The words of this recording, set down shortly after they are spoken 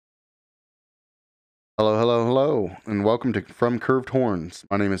Hello, hello, hello, and welcome to From Curved Horns.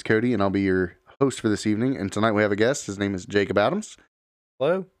 My name is Cody, and I'll be your host for this evening. And tonight we have a guest. His name is Jacob Adams.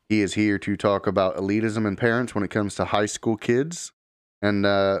 Hello. He is here to talk about elitism in parents when it comes to high school kids. And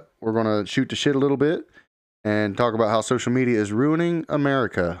we're going to shoot the shit a little bit and talk about how social media is ruining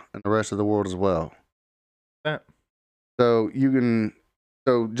America and the rest of the world as well. Yeah. So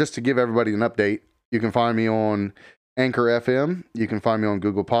just to give everybody an update, you can find me on Anchor FM. You can find me on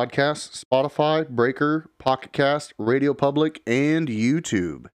Google Podcasts, Spotify, Breaker, Pocket Cast, Radio Public, and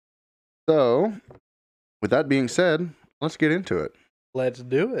YouTube. So, with that being said, let's get into it. Let's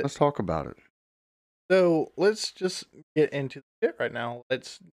do it. Let's talk about it. So let's just get into the shit right now.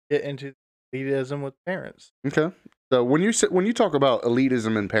 Let's get into elitism with parents. Okay. So when you talk about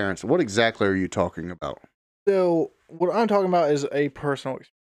elitism in parents, what exactly are you talking about? So what I'm talking about is a personal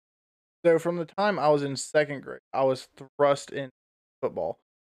experience. So from the time I was in second grade, I was thrust in football.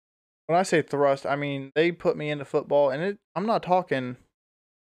 When I say thrust, I mean they put me into football, and I'm not talking,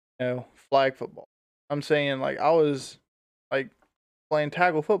 flag football. I'm saying like I was like playing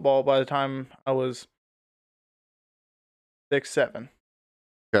tackle football by the time I was 6, 7.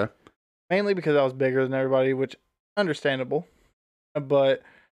 Okay. Mainly because I was bigger than everybody, which understandable. But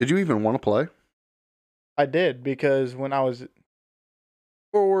Did you even want to play? I did because when I was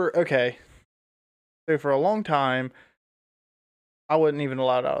so for a long time, I wasn't even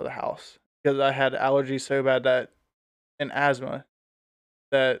allowed out of the house because I had allergies so bad and asthma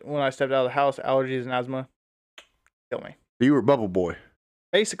that when I stepped out of the house, allergies and asthma kill me. You were bubble boy.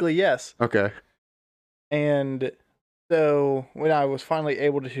 Basically, yes. Okay. And so when I was finally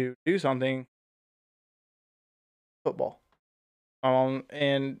able to do something, football. My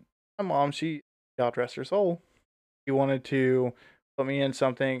mom, she, God rest her soul, she wanted to put me in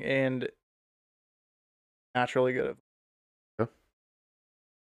something and naturally good at it. Yeah.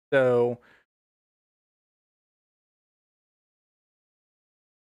 So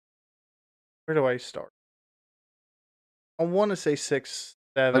where do I start? I want to say 6,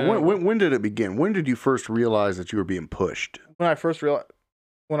 7. Like when did it begin? When did you first realize that you were being pushed? When I first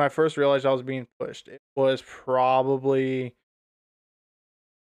realized I was being pushed, it was probably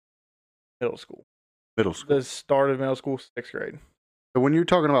middle school. Middle school. The start of middle school, 6th grade. So when you're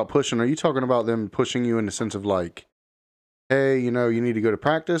talking about pushing, are you talking about them pushing you in the sense of like, hey, you need to go to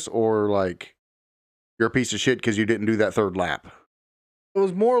practice, or like you're a piece of shit because you didn't do that third lap? It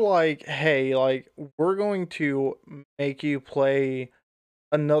was more like, hey, like we're going to make you play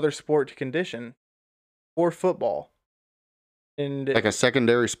another sport to condition or football. And Like a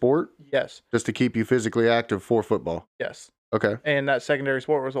secondary sport? yes. Just to keep you physically active for football? Yes. Okay. And that secondary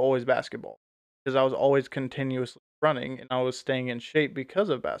sport was always basketball because I was always continuously running and I was staying in shape because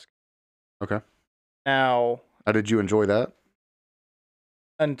of basketball. Okay. Now, How did you enjoy that?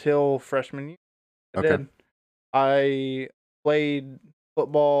 until freshman year, I Okay. did. I played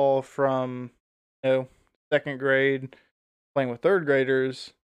football from, 2nd grade, playing with 3rd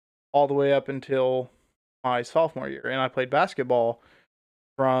graders, all the way up until my sophomore year. And I played basketball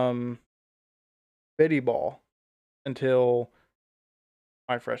from biddy ball until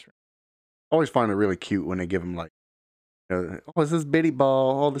my freshman. I always find it really cute when they give them like, oh, this is bitty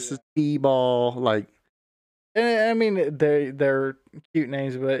ball. Oh, this is T-ball. Like, And I mean, they're cute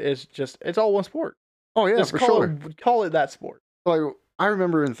names, but it's all one sport. oh yeah, Just for sure. call it that sport. Like, I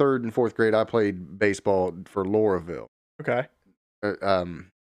remember in 3rd and 4th grade, I played baseball for Lauraville. Okay. I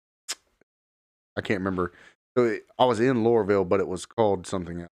can't remember. So I was in Lauraville, but it was called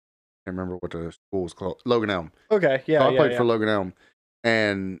something else. I can't remember what the school was called. Logan Elm. Okay. Yeah. So I yeah. played yeah. for Logan Elm,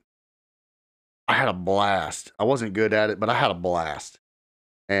 and I had a blast. I wasn't good at it, but I had a blast.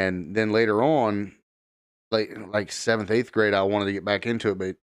 And then later on, like 7th, 8th grade, I wanted to get back into it,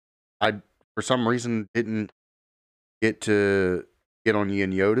 but I, for some reason, didn't get to get on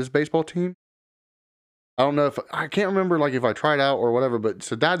Yin Yoda's baseball team. I don't know I can't remember like if I tried out or whatever, but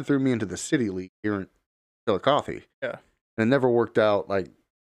so Dad threw me into the city league here in Chillicothe. Yeah. And it never worked out. Like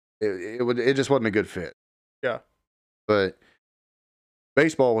it just wasn't a good fit. Yeah. But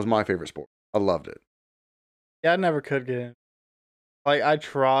baseball was my favorite sport. I loved it. Yeah. I never could get in. Like I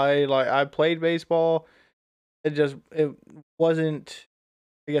tried. Like I played baseball. It wasn't,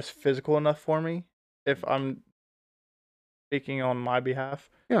 I guess, physical enough for me. If I'm speaking on my behalf.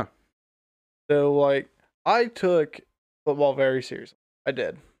 Yeah. So like I took football very seriously. I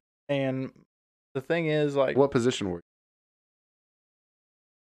did. And the thing is, like, What position were you?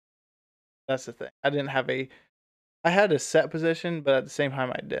 that's the thing. I had a set position, but at the same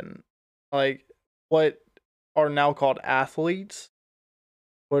time I didn't. Like what are now called athletes,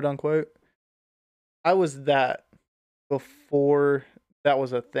 quote unquote. I was that before that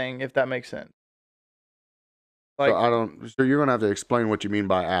was a thing, if that makes sense. So Like, I don't. So you're gonna have to explain what you mean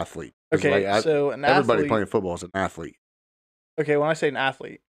by athlete. 'Cause, like, okay, so an everybody athlete. playing football is an athlete. Okay, when I say an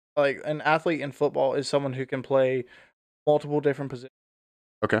athlete, like an athlete in football is someone who can play multiple different positions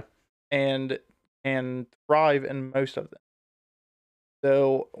Okay. and can thrive in most of them.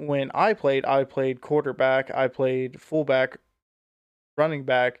 So when I played quarterback, I played fullback, running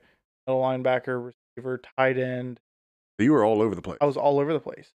back, middle linebacker, receiver, tight end. So you were all over the place. I was all over the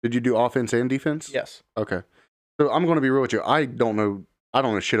place. Did you do offense and defense? Yes. Okay. So I'm gonna be real with you. I don't know. I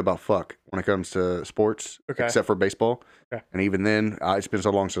don't know shit about fuck when it comes to sports, Okay. except for baseball. Okay. And even then, it's been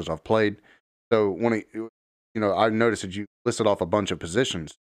so long since I've played. So I noticed that you listed off a bunch of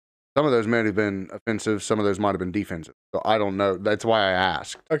positions. Some of those may have been offensive. Some of those might have been defensive. So I don't know. That's why I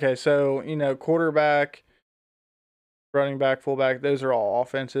asked. Okay, so quarterback, running back, fullback, those are all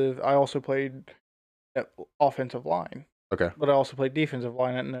offensive. I also played offensive line. Okay. But I also played defensive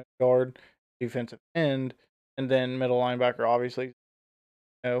line at nose guard, defensive end, and then middle linebacker, obviously,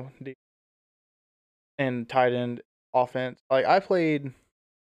 and tight end offense. Like I played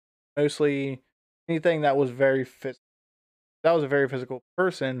mostly anything that was very physical. That was a very physical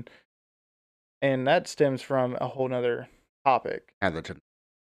person, and that stems from a whole nother topic. Atherton.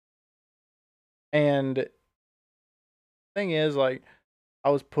 And thing is, like,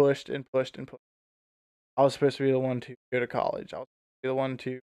 I was pushed and pushed and pushed. I was supposed to be the one to go to college. I was supposed to be the one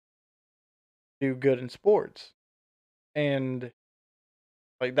to do good in sports, and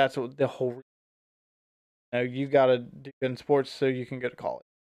like that's what the whole. You got to do good in sports so you can go to college.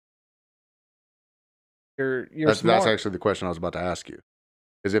 You're That's smart. actually the question I was about to ask you.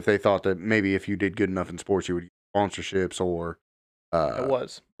 Is if they thought that maybe if you did good enough in sports, you would get sponsorships or It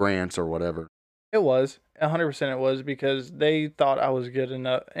was. grants or whatever. It was 100%. It was because they thought I was good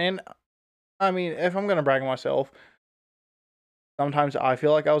enough. And I mean, if I'm gonna brag on myself, sometimes I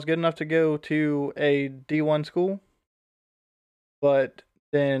feel like I was good enough to go to a D1 school. But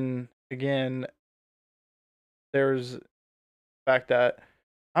then again, there's the fact that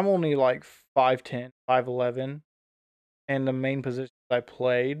I'm only like 5'10", 5'11", and the main positions I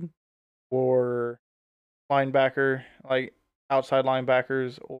played were linebacker, like outside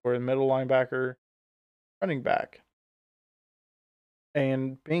linebackers, or middle linebacker, running back.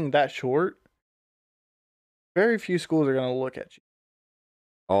 And being that short, very few schools are going to look at you.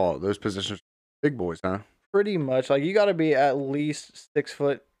 Oh, those positions, big boys, huh? Pretty much. Like, you got to be at least 6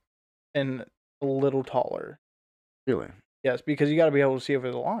 foot and a little taller. Really? Yes, because you got to be able to see over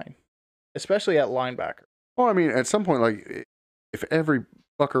the line, especially at linebacker. Well, I mean, at some point, like, if every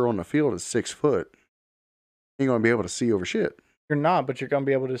fucker on the field is 6 foot, you ain't gonna be able to see over shit. You're not, but you're going to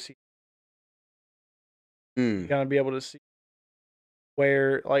be able to see. You're Mm. going to be able to see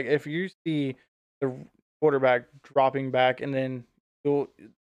where, like, if you see the quarterback dropping back and then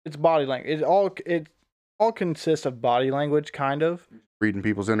it's body language. It all consists of body language, kind of. Reading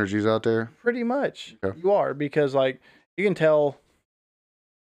people's energies out there. Pretty much, Okay. you are, because like you can tell.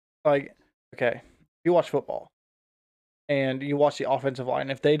 Like, okay, you watch football and you watch the offensive line.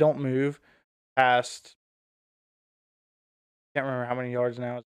 If they don't move past, can't remember how many yards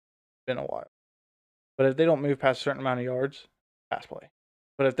now. It's been a while, but if they don't move past a certain amount of yards, pass play.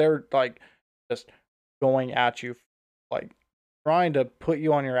 But if they're like just going at you, like trying to put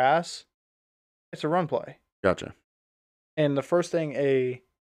you on your ass, it's a run play. Gotcha. And the first thing a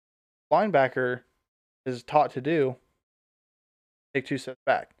linebacker is taught to do, take 2 steps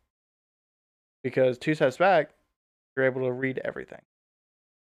back. Because 2 steps back, you're able to read everything.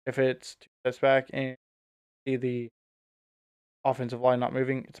 If it's 2 steps back and see the offensive line not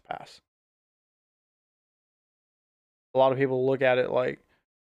moving, it's a pass. A lot of people look at it like,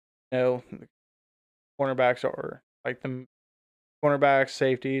 the cornerbacks are like the cornerbacks,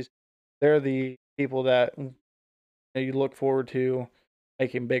 safeties. They're the people that you look forward to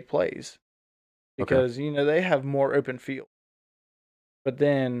making big plays because they have more open field. But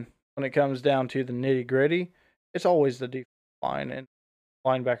then when it comes down to the nitty gritty, it's always the defensive line and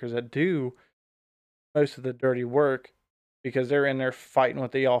linebackers that do most of the dirty work because they're in there fighting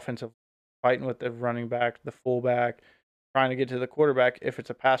with the offensive, fighting with the running back, the fullback, trying to get to the quarterback if it's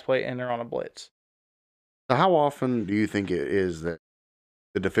a pass play and they're on a blitz. So how often do you think it is that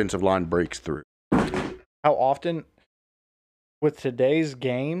the defensive line breaks through? How often? With today's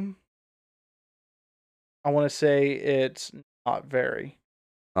game, I want to say it's not very.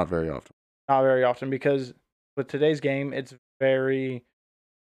 Not very often. Not very often because with today's game, it's very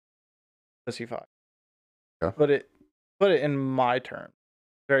pussyfied. Okay. Put it in my term,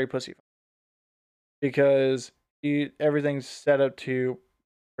 very pussyfied. Because everything's set up to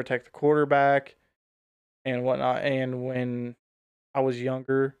protect the quarterback and whatnot. And when I was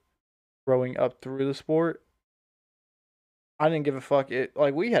younger, growing up through the sport, I didn't give a fuck.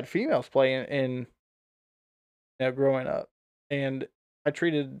 Like we had females playing in growing up, and I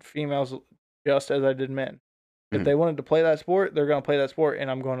treated females just as I did men. If Mhm. they wanted to play that sport, they're gonna play that sport, and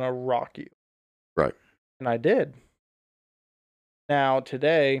I'm gonna rock you. Right. And I did. Now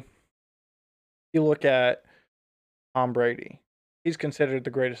today, you look at Tom Brady. He's considered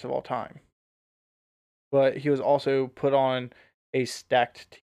the greatest of all time, but he was also put on a stacked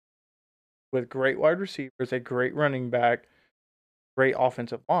team with great wide receivers, a great running back, great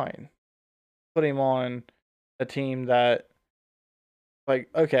offensive line. Put him on a team that, like,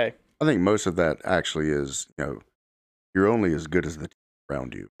 okay, I think most of that actually is, you're only as good as the team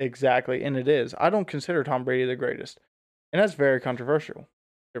around you. exactly, and it is. I don't consider Tom Brady the greatest, and that's very controversial.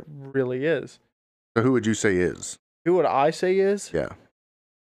 It really is. So who would you say is? Who would I say is? Yeah.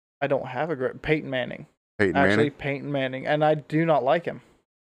 I don't have a great Peyton Manning. Peyton Actually, Manning? Peyton Manning, and I do not like him.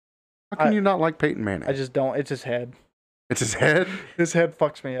 How can you not like Peyton Manning? I just don't. It's his head. It's his head? His head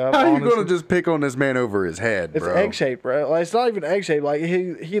fucks me up. How are you honestly. going to just pick on this man over his head, It's bro? egg shaped, bro. Like it's not even egg shaped. Like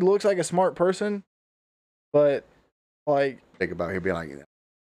he looks like a smart person, but like Think about him being like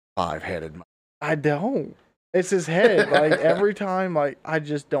 5-headed. I don't. It's his head. Like every time, like I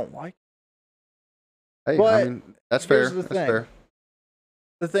just don't like. Hey, But I mean, that's fair. here's the That's thing. fair.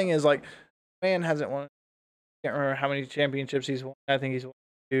 The thing is, like, man hasn't won. Can't remember how many championships he's won. I think he's won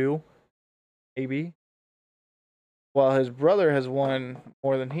 2, maybe. While his brother has won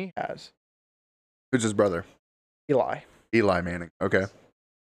more than he has. Who's his brother? Eli. Eli Manning. Okay.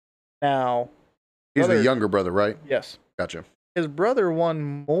 Now, He's brother- the younger brother, right? yes, Gotcha. his brother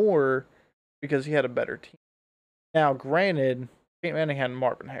won more because he had a better team. Now, granted, Peyton Manning had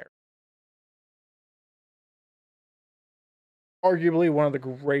Marvin Harris. Arguably one of the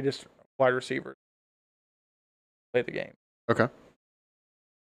greatest wide receivers to play the game. Okay.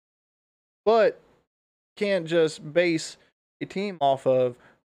 But can't just base a team off of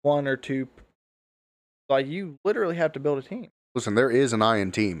 1 or 2. Like, you literally have to build a team. Listen, there is an I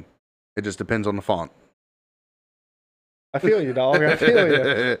in team. It just depends on the font. I feel you, dog. I feel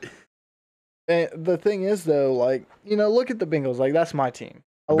you. And the thing is, though, like, look at the Bengals. Like, that's my team.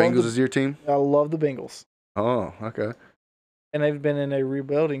 Bengals is your team? I love the Bengals. Oh, okay. And they've been in a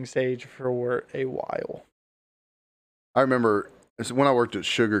rebuilding stage for a while. I remember when I worked at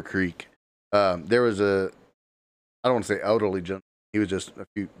Sugar Creek, there was I don't want to say elderly gentleman. He was just a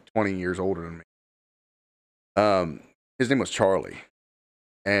few 20 years older than me. His name was Charlie.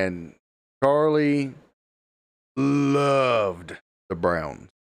 And Charlie loved the Browns.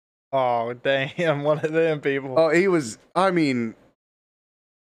 Oh, damn. One of them people. Oh,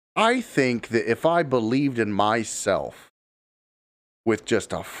 I think that if I believed in myself with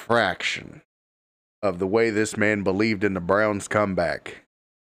just a fraction of the way this man believed in the Browns' comeback,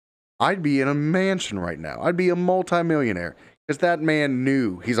 I'd be in a mansion right now. I'd be a multimillionaire because that man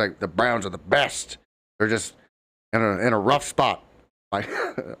knew. He's like, the Browns are the best. They're just in a rough spot. Like,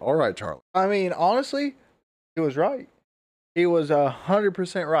 all right, Charlie. I mean, honestly, he was right. He was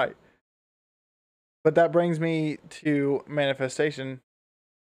 100% right. But that brings me to manifestation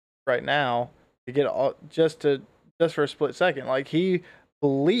right now to get just for a split second. Like he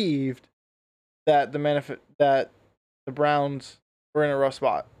believed that that the Browns were in a rough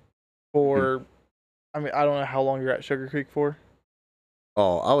spot for. I mean, I don't know how long you're at Sugar Creek for.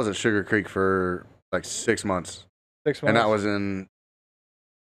 Oh, I was at Sugar Creek for like 6 months. 6 months. And that was in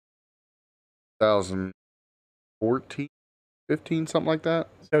 2014, 15, something like that.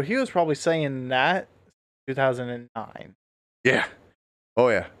 So he was probably saying that 2009. Yeah. Oh,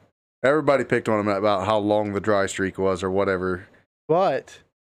 yeah. Everybody picked on him about how long the dry streak was or whatever. But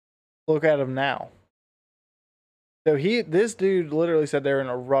look at him now. So this dude literally said they're in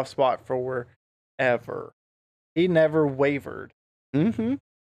a rough spot forever. He never wavered. Mm-hmm.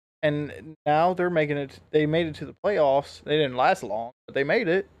 And now they're making it. They made it to the playoffs. They didn't last long, but they made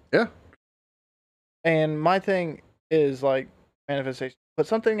it. Yeah. And my thing is like manifestation. Put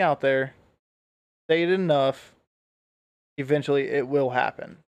something out there. Say it enough. Eventually, it will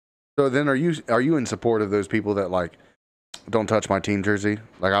happen. So then, are you in support of those people that like don't touch my team jersey?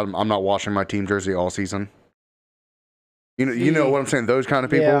 Like I'm not washing my team jersey all season. You know what I'm saying? Those kind of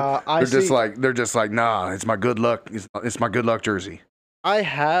people. Yeah, they're just like, nah. It's my good luck. It's my good luck jersey. I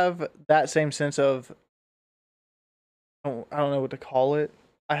have that same sense of. I don't know what to call it.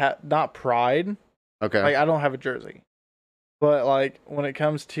 I have not pride. Okay. Like I don't have a jersey, but like when it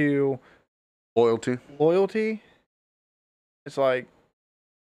comes to loyalty, it's like,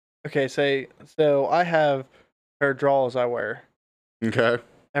 okay, so I have a pair of drawers I wear. Okay.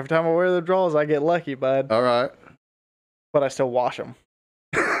 Every time I wear the drawers, I get lucky, bud. All right. But I still wash them.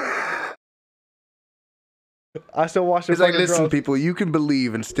 I still wash their It's like, fucking listen, drums. people, you can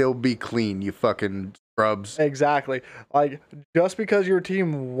believe and still be clean, you fucking scrubs. Exactly. Like, just because your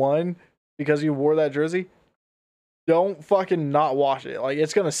team won because you wore that jersey, don't fucking not wash it. Like,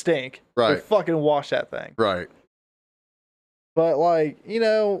 it's gonna stink. Right. So fucking wash that thing. Right. But like, you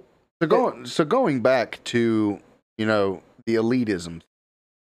know, So going back to, you know, the elitism.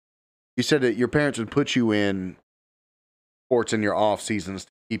 You said that your parents would put you in sports in your off seasons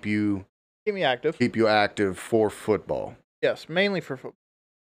to keep you keep me active. for football. Yes, mainly for football.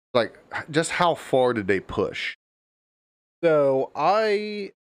 Like, just how far did they push? So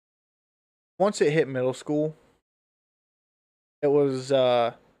once it hit middle school, it was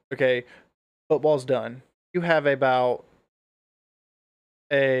okay, football's done. You have about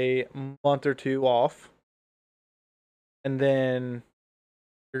a month or two off, and then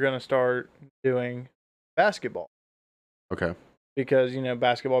you're gonna start doing basketball. Okay. Because, you know,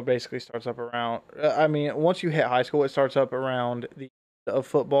 basketball basically starts up around, I mean, once you hit high school, it starts up around the of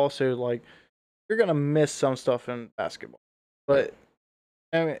football. So, like, you're going to miss some stuff in basketball. But,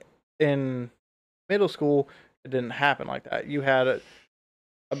 I mean, in middle school, it didn't happen like that. You had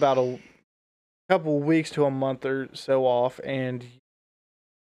about a couple weeks to a month or so off, and you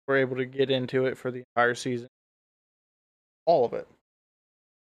were able to get into it for the entire season. All of it.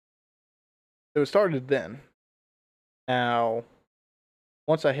 So, it started then. Now,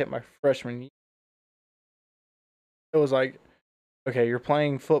 once I hit my freshman year, it was like, okay, you're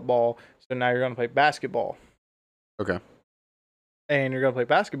playing football, so now you're going to play basketball. Okay. And you're going to play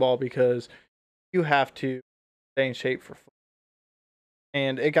basketball because you have to stay in shape for football.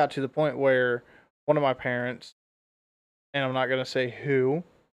 And it got to the point where one of my parents, and I'm not going to say who,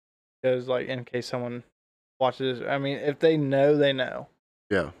 because, like, in case someone watches, I mean, if they know, they know.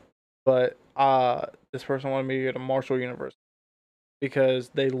 Yeah. But this person wanted me to go to Marshall University because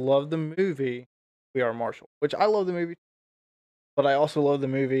they love the movie We Are Marshall, which I love the movie. But I also love the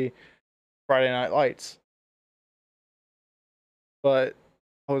movie Friday Night Lights. But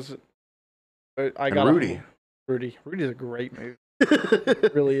I got Rudy. Rudy's a great movie.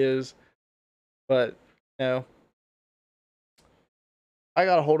 It really is. But, you know, I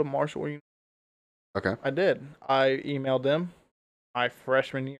got a hold of Marshall. Okay. I did. I emailed them my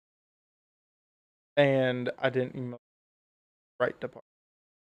freshman year. And I didn't email the right department.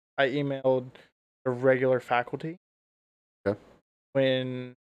 I emailed the regular faculty. Okay.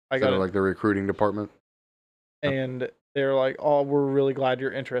 When I Instead got of like the recruiting department. and they're like, "Oh, we're really glad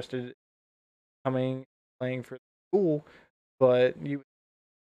you're interested in coming playing for the school, but you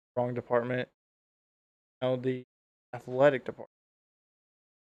wrong department. You know, the athletic department."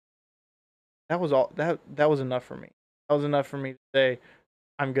 That was all. That was enough for me. That was enough for me to say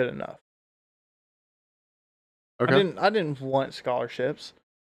I'm good enough. Okay. I didn't want scholarships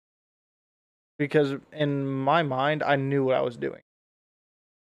because in my mind I knew what I was doing,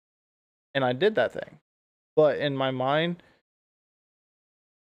 and I did that thing. But in my mind,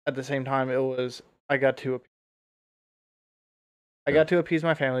 at the same time, it was I got to appease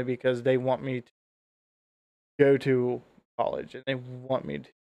my family because they want me to go to college and they want me to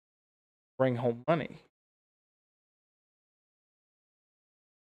bring home money.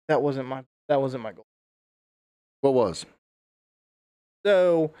 That wasn't my goal. What was?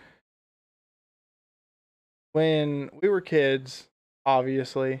 So when we were kids,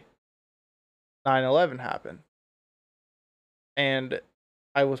 obviously 9/11 happened. And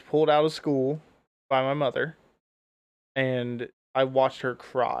I was pulled out of school by my mother and I watched her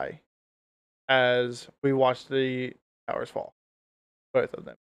cry as we watched the towers fall. Both of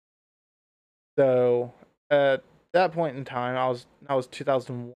them. So at that point in time, I was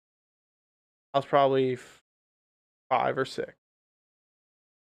 2001. I was probably 5 or 6.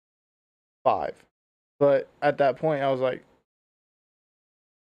 5. But at that point, I was like,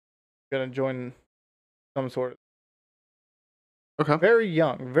 gonna join some sort of. Okay. Very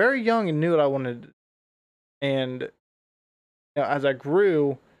young, and knew what I wanted. And, you know, as I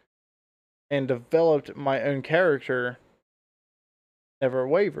grew and developed my own character, never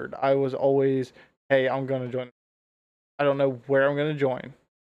wavered. I was always, hey, I'm gonna join. I don't know where I'm gonna join,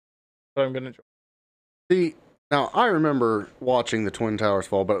 but I'm gonna join. See, now I remember watching the Twin Towers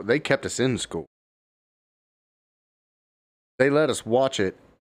fall, but they kept us in school. They let us watch it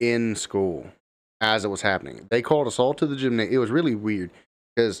in school as it was happening. They called us all to the gymnasium. It was really weird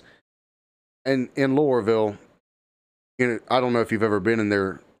because in Lowerville, you know, I don't know if you've ever been in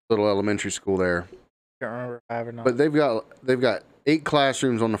their little elementary school there. Can't remember if I have or not. But they've got 8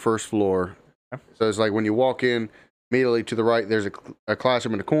 classrooms on the first floor. Okay. So it's like when you walk in, immediately to the right, there's a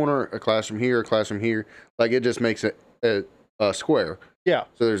classroom in the corner, a classroom here, a classroom here. Like, it just makes it a square. Yeah.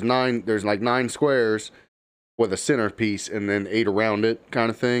 So there's like 9 squares with a centerpiece and then 8 around it kind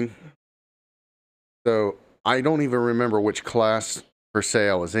of thing. So I don't even remember which class per se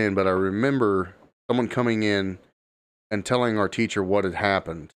I was in, but I remember someone coming in and telling our teacher what had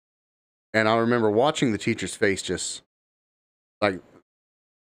happened. And I remember watching the teacher's face just like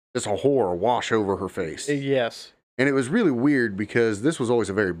a horror wash over her face. Yes. And it was really weird because this was always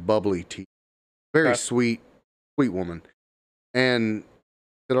a very bubbly teacher, very sweet woman. And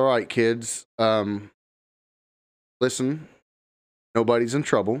said, all right, kids, listen, nobody's in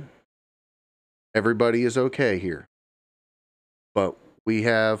trouble. Everybody is okay here. But we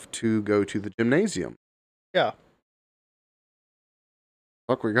have to go to the gymnasium. Yeah.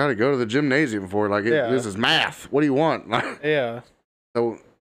 Fuck, we got to go to the gymnasium for it. Like, this is math. What do you want? Yeah. So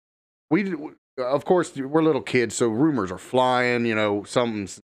of course, we're little kids, so rumors are flying,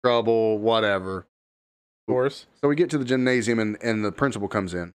 something's in trouble, whatever. Of course. So we get to the gymnasium and the principal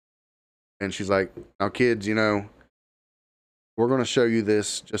comes in and she's like, now kids, we're going to show you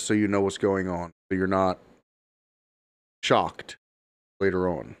this just so you know what's going on. So you're not shocked later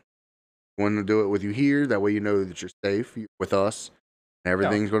on. We want to do it with you here. That way you know that you're safe with us and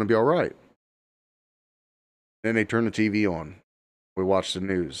everything's going to be all right. Then they turn the TV on. We watch the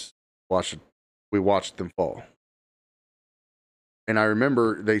news. We watched them fall. And I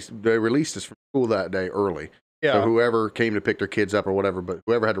remember they released us from school that day early. Yeah. So whoever came to pick their kids up or whatever, but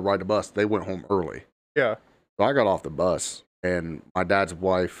whoever had to ride the bus, they went home early. Yeah. So I got off the bus, and my dad's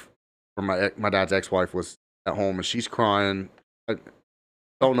wife, or my dad's ex-wife, was at home, and she's crying. I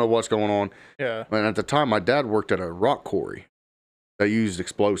don't know what's going on. Yeah. And at the time, my dad worked at a rock quarry that used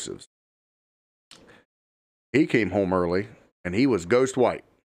explosives. He came home early, and he was ghost white.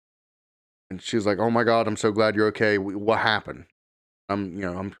 And she was like, "Oh my God, I'm so glad you're okay. What happened?"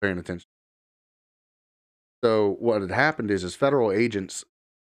 I'm paying attention. So what had happened is federal agents,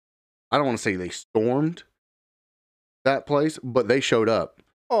 I don't want to say they stormed that place, but they showed up.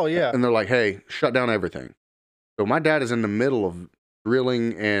 Oh, yeah. And they're like, hey, shut down everything. So my dad is in the middle of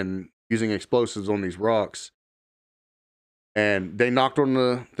drilling and using explosives on these rocks. And they knocked on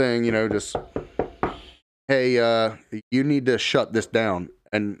the thing, just, hey, you need to shut this down.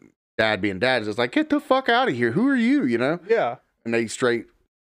 And dad being dad is just like, get the fuck out of here. Who are you, Yeah. And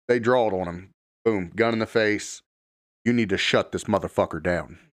they drawed on him. Boom, gun in the face. You need to shut this motherfucker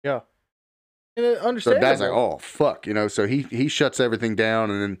down. Yeah. And understandable. So dad's like, oh, fuck, so he shuts everything down,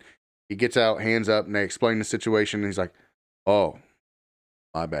 and then he gets out, hands up, and they explain the situation, and he's like, oh,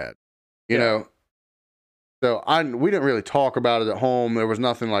 my bad. You know? So we didn't really talk about it at home. There was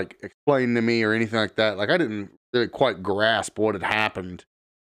nothing like explained to me or anything like that. Like I didn't really quite grasp what had happened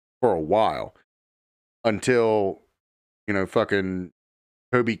for a while until, fucking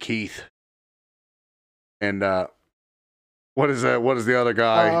Toby Keith and what is that? What is the other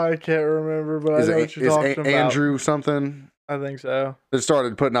guy? I can't remember, but I know what you're talking about. Andrew something? I think so. It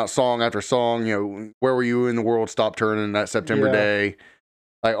started putting out song after song, where were you in the world? Stop turning that September day.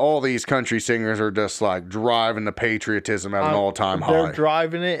 Like all these country singers are just like driving the patriotism at an all-time high. They're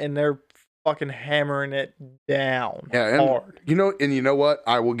driving it and they're fucking hammering it down hard. You know what?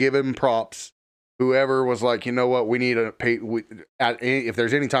 I will give him props. Whoever was like, you know what? We need if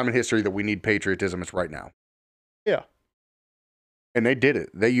there's any time in history that we need patriotism, it's right now. Yeah. And they did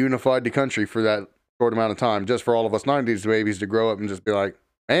it. They unified the country for that short amount of time, just for all of us 90s babies to grow up and just be like,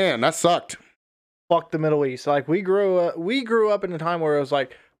 man, that sucked. Fuck the Middle East. Like we grew up in a time where it was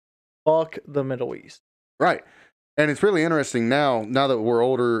like, fuck the Middle East. Right. And it's really interesting now that we're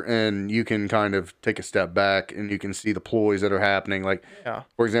older and you can kind of take a step back and you can see the ploys that are happening. Like,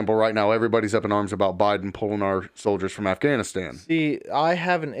 for example, right now, everybody's up in arms about Biden pulling our soldiers from Afghanistan. See, I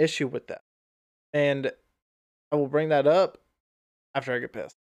have an issue with that. And I will bring that up after I get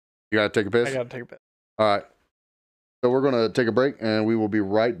pissed. You got to take a piss? I got to take a piss. All right. So we're going to take a break and we will be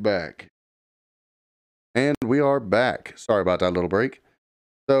right back. And we are back. Sorry about that little break.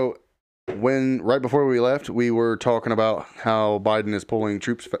 So right before we left, we were talking about how Biden is pulling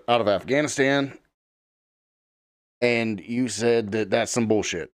troops out of Afghanistan. And you said that that's some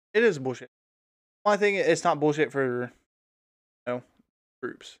bullshit. It is bullshit. Well, I think it's not bullshit for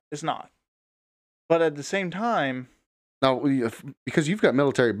troops. It's not. But at the same time, now, because you've got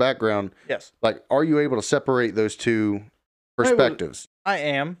military background, yes. Like, are you able to separate those two perspectives? I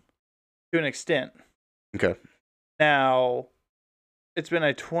am, to an extent. Okay. Now, it's been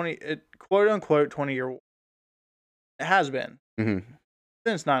a quote unquote 20-year war. It has been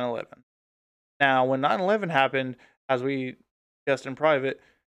since 9/11. Now, when 9/11 happened, as we discussed in private,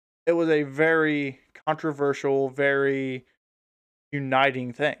 it was a very controversial, very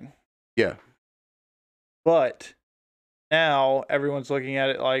uniting thing. Yeah. But now everyone's looking at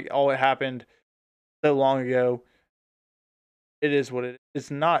it like, oh, it happened so long ago. It is what it is.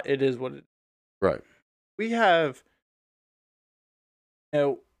 It's not. It is what it is. Right. We have,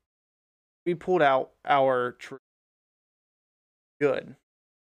 we pulled out our good,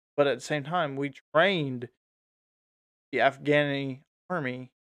 but at the same time, we trained the Afghani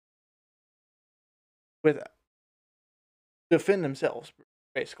army with defend themselves,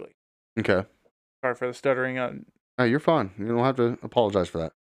 basically. Okay. Sorry for the stuttering. No, you're fine. You don't have to apologize for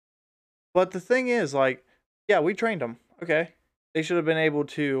that. But the thing is, like, yeah, we trained them. Okay, they should have been able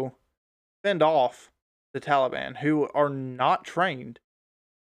to fend off the Taliban, who are not trained.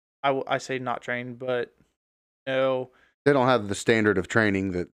 I say not trained, but no, They don't have the standard of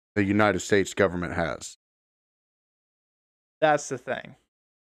training that the United States government has. that's the thing.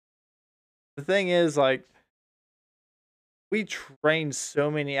 The thing is, like, we trained so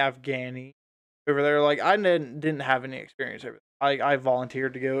many Afghani over there. Like, I didn't have any experience over there. I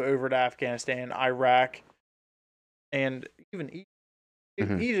volunteered to go over to Afghanistan, Iraq, and even Egypt.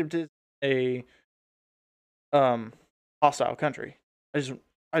 Mhm. Egypt is a hostile country. I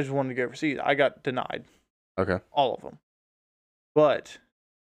just wanted to go overseas. I got denied Okay. all of them. But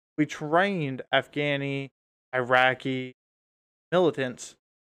we trained Afghani, Iraqi militants,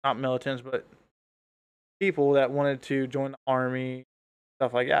 not militants, but people that wanted to join the army,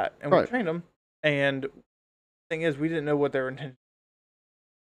 stuff like that. And we Right. trained them. And the thing is, we didn't know what they were intended.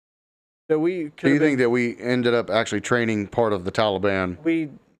 So we Do could you think that we ended up actually training part of the Taliban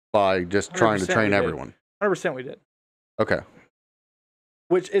we by just trying to 100% train we did. everyone? 100% we did, Okay.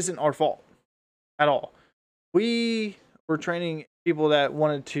 which isn't our fault at all. We were training people that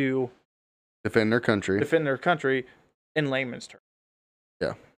wanted to Defend their country. defend their country in layman's terms.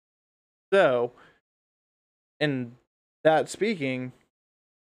 Yeah. So, in that speaking,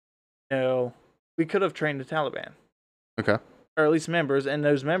 we could have trained the Taliban, Okay. or at least members, and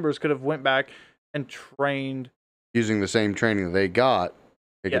those members could have went back and trained. Using the same training that they got,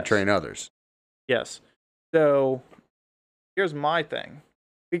 they could Yes. train others. Yes. So, here's my thing: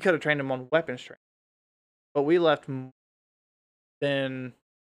 we could have trained them on weapons training, but we left then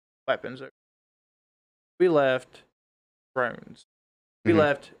weapons. We left drones. We Mhm.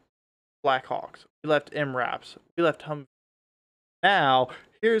 left Black Hawks. We left MRAPs. We left Hum. Now,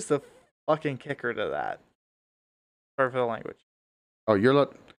 here's the fucking kicker to that. Sorry for the language. Oh, you're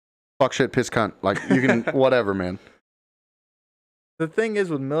fuck shit piss cunt. Like you can whatever, man. The thing is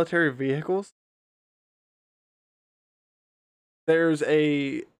with military vehicles, there's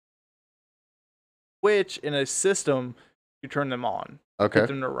a switch in a system to turn them on, Okay. get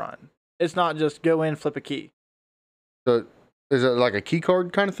them to run. It's not just go in, flip a key. So is it like a key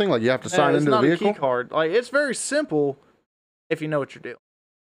card kind of thing? Like you have to No, sign it's into the not vehicle? a key card. Like, it's very simple if you know what you're doing.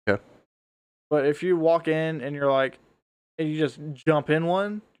 Okay. But if you walk in and you're like, and you just jump in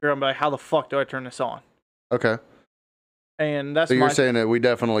one, you're gonna be like, how the fuck do I turn this on? Okay. And that's So you're my. saying that we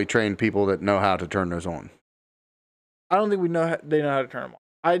definitely train people that know how to turn those on. I don't think they know how to turn them on.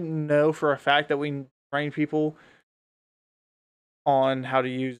 I know for a fact that we train people on how to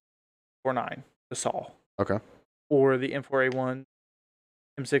use 4.9, the saw, Okay. or the M4A1,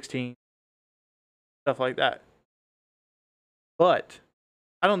 M16, stuff like that. But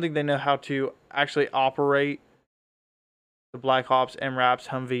I don't think they know how to actually operate the Black Ops, MRAPs,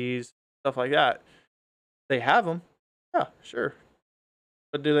 Humvees, stuff like that. They have them. Yeah, sure.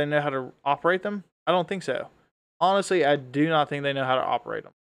 But do they know how to operate them? I don't think so. Honestly, I do not think they know how to operate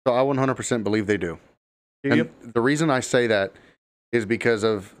them. So I 100% believe they do. Do And you? the reason I say that is because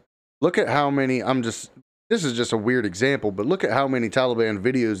of look at how many this is just a weird example, but look at how many Taliban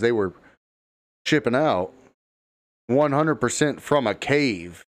videos they were shipping out 100% from a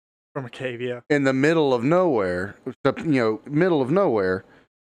cave From a cave, yeah. in the middle of nowhere, middle of nowhere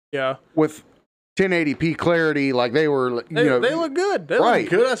Yeah. with 1080p clarity, like they were, They look good. They right. look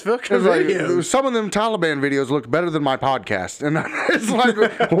good as fuck It was like, videos. some of them Taliban videos looked better than my podcast, and it's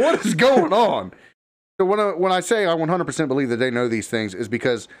like, what is going on? So when I say I 100% believe that they know these things, is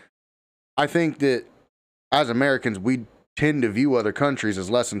because I think that as Americans we tend to view other countries as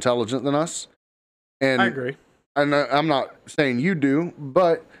less intelligent than us, and I agree. And I'm not saying you do,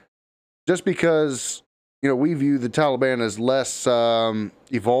 but just because we view the Taliban as less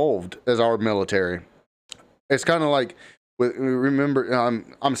evolved as our military, it's kind of like remember.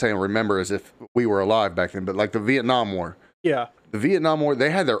 I'm saying remember as if we were alive back then, but like the Vietnam War. Yeah. The Vietnam War, they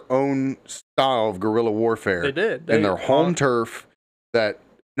had their own style of guerrilla warfare. They did. And their home turf that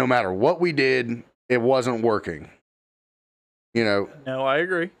no matter what we did, it wasn't working. No, I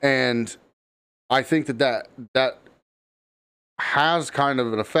agree. And I think that has kind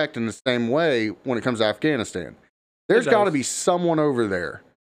of an effect in the same way when it comes to Afghanistan. There's got to be someone over there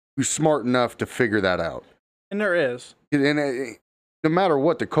who's smart enough to figure that out. And there is. And no matter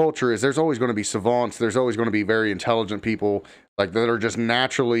what the culture is, there's always going to be savants. There's always going to be very intelligent people like that are just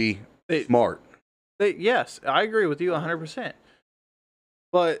naturally smart. Yes, I agree with you 100%.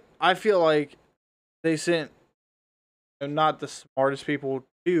 But I feel like they sent not the smartest people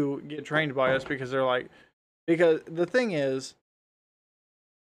to get trained by us because because the thing is,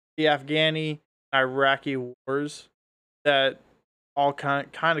 the Afghani, Iraqi wars that all kind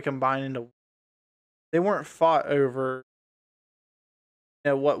of combine into, they weren't fought over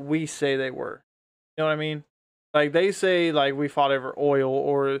what we say they were. You know what I mean? Like they say like we fought over oil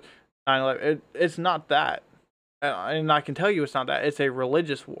or 9/11. It's not that. And I can tell you it's not that. It's a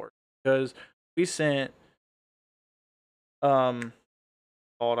religious war because we sent I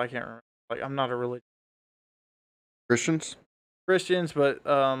can't remember. Like I'm not a religious Christians, but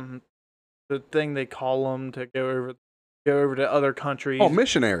the thing they call them to go over to other countries. Oh,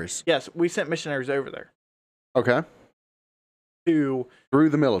 missionaries. Yes, we sent missionaries over there. Okay. Through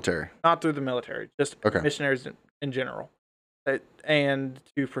the military. Not through the military, just missionaries in general. And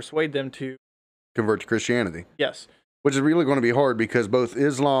to persuade them to convert to Christianity. Yes. Which is really going to be hard because both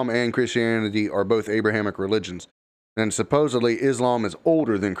Islam and Christianity are both Abrahamic religions. And supposedly Islam is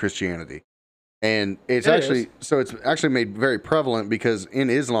older than Christianity. And it's actually made very prevalent because in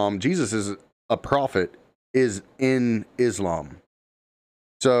Islam, Jesus is a prophet, is in Islam.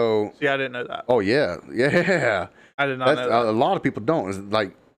 So see, I didn't know that. Oh yeah. Yeah. I did not know that. A lot of people don't. It's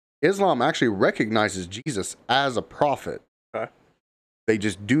like Islam actually recognizes Jesus as a prophet. Okay. They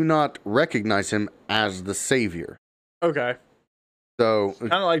just do not recognize him as the savior. Okay. So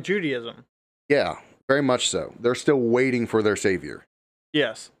kind of like Judaism. Yeah, very much so. They're still waiting for their savior.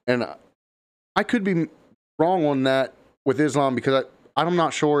 Yes. And I could be wrong on that with Islam because I'm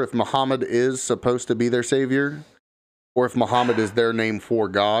not sure if Muhammad is supposed to be their savior or if Muhammad is their name for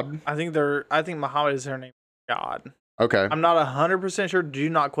God. I think Muhammad is their name for God. Okay. I'm not 100% sure. Do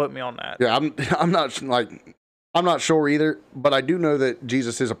not quote me on that. Yeah, I'm not sure either, but I do know that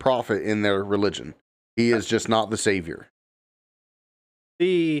Jesus is a prophet in their religion. He is just not the savior.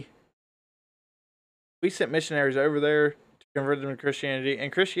 We sent missionaries over there to convert them to Christianity,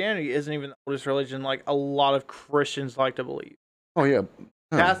 and Christianity isn't even the oldest religion like a lot of Christians like to believe. Oh, yeah.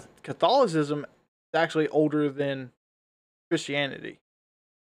 Catholicism is actually older than Christianity.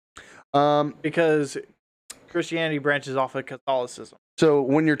 Because Christianity branches off of Catholicism. So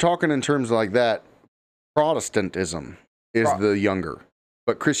when you're talking in terms like that, Protestantism is the younger,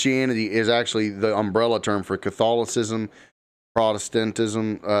 but Christianity is actually the umbrella term for Catholicism,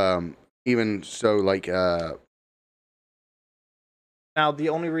 Protestantism, even so like now the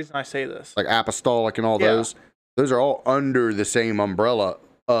only reason I say this, like apostolic and all those are all under the same umbrella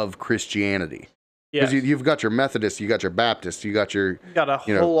of Christianity. Because you've got your Methodists, you got your Baptists, you got a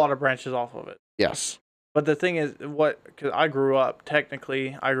whole lot of branches off of it. Yes. But the thing is, because I grew up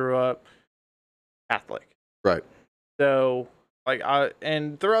Catholic. Right. So,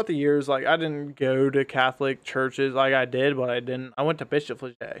 and throughout the years, I didn't go to Catholic churches like I did, but I didn't. I went to Bishop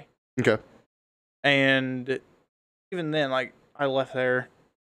Fleget. Okay. And even then, I left there.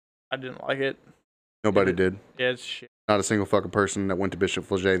 I didn't like it. Nobody did. Yeah, it's shit. Not a single fucking person that went to Bishop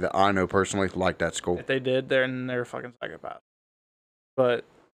Fleget that I know personally liked that school. If they did, they're fucking psychopaths. But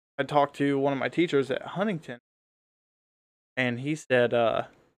I talked to one of my teachers at Huntington, and he said,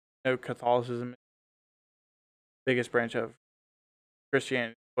 Catholicism is the biggest branch of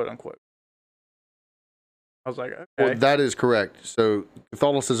Christianity, quote unquote. I was like, okay. Well, that is correct. So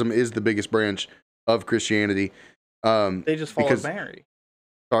Catholicism is the biggest branch of Christianity. They just follow Mary.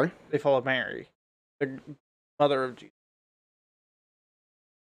 Sorry? They follow Mary, the mother of Jesus.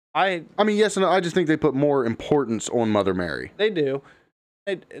 I mean, yes, and I just think they put more importance on Mother Mary. They do.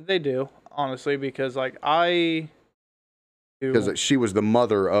 They do, honestly, because because she was the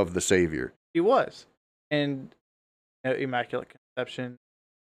mother of the Savior. She was. And Immaculate Conception,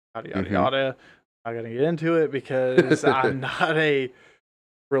 yada, yada, yada. I'm not going to get into it because I'm not a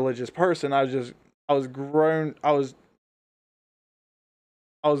religious person. They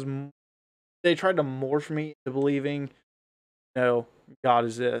tried to morph me into believing, God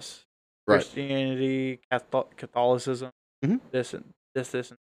is this. Right. Christianity, Catholicism, this and this.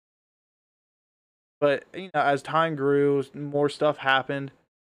 And but, as time grew, more stuff happened.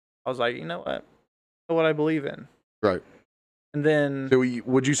 I was like, you know what? I know what I believe in. Right. And then... So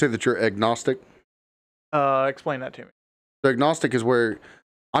would you say that you're agnostic? Explain that to me. So agnostic is where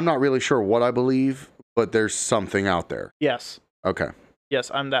I'm not really sure what I believe, but there's something out there. Yes. Okay. Yes,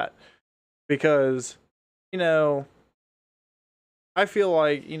 I'm that. Because, I feel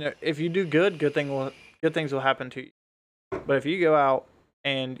like, if you do good things will happen to you. But if you go out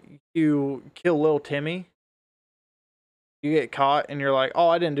and you kill little Timmy, you get caught and you're like, oh,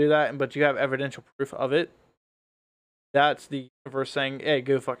 I didn't do that, but you have evidential proof of it. That's the universe saying, hey,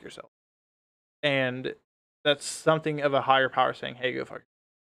 go fuck yourself. And that's something of a higher power saying, hey, go fuck yourself.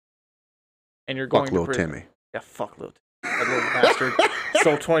 And you're Fuck going to little prison. Timmy. Yeah, fuck little Timmy. That little bastard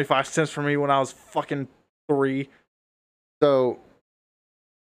stole 25 cents from me when I was fucking 3. So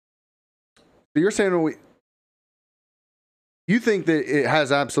you're saying you think that it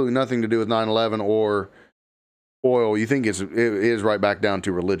has absolutely nothing to do with 9/11 or oil? You think it is right back down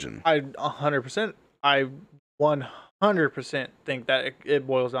to religion? I 100%, I 100% think that it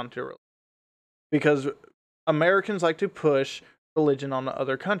boils down to religion. Because Americans like to push religion on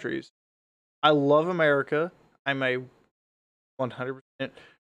other countries. I love America. I'm a 100%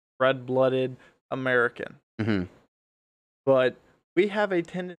 red-blooded American. Mm-hmm. But we have a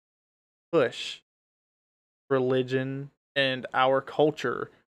tendency to push religion and our culture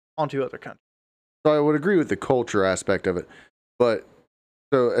onto other countries. So I would agree with the culture aspect of it, but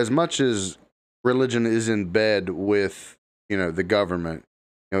so as much as religion is in bed with the government,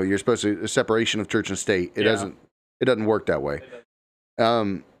 you're supposed to a separation of church and state. It doesn't work that way.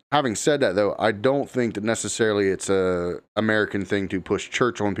 Having said that, though, I don't think that necessarily it's a American thing to push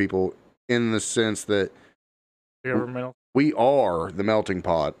church on people in the sense that we are the melting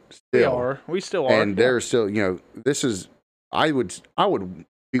pot. Still, we still are, and there's still this is. I would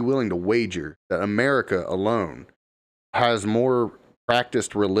be willing to wager that America alone has more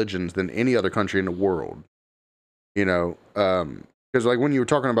practiced religions than any other country in the world. Because like when you were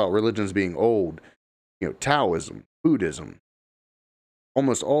talking about religions being old, Taoism, Buddhism,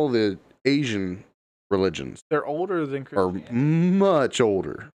 almost all the Asian religions, they're older than Christianity. Are much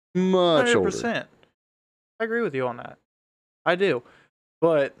older. 100%. I agree with you on that. I do.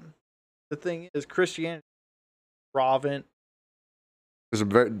 But the thing is, Christianity is violent.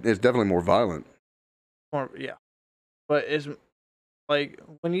 It's definitely more violent. Yeah. But it's like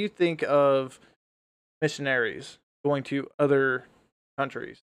when you think of missionaries going to other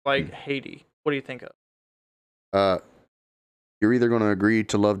countries, like Haiti, what do you think of? You're either going to agree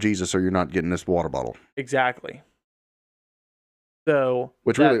to love Jesus or you're not getting this water bottle. Exactly. So,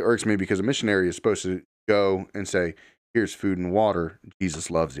 which really irks me because a missionary is supposed to go and say, here's food and water.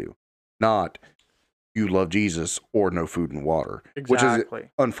 Jesus loves you. Not you love Jesus or no food and water. Exactly. Which is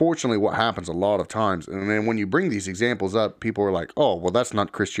unfortunately what happens a lot of times. And then when you bring these examples up, people are like, oh, well, that's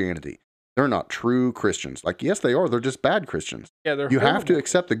not Christianity. They're not true Christians. Like, yes, they are. They're just bad Christians. Yeah, they're You horrible. have to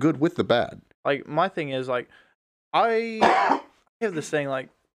accept the good with the bad. Like, my thing is, like, I have this thing, like,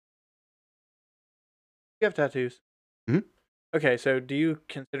 you have tattoos. Mm-hmm. Okay, so do you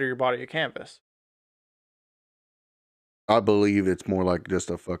consider your body a canvas? I believe it's more like just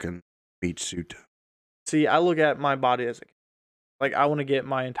a fucking meat suit. See, I look at my body as like, I want to get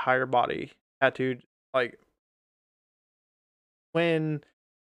my entire body tattooed, like, when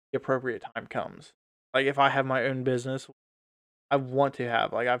the appropriate time comes. Like, if I have my own business, I want to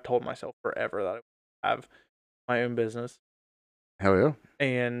have, like, I've told myself forever that I want to have my own business. Hell yeah.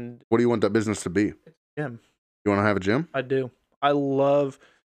 And what do you want that business to be? Gym. You want to have a gym? I do. I love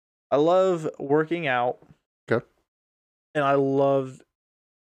working out. Okay. And I love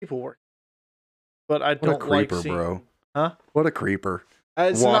people work. But I don't creeper, like seeing, bro. Huh? What a creeper.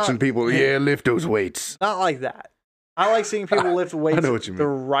 It's watching not, people, lift those weights. Not like that. I like seeing people lift weights I know what you mean. the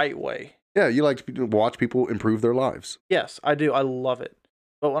right way. Yeah, you like to watch people improve their lives. Yes, I do. I love it.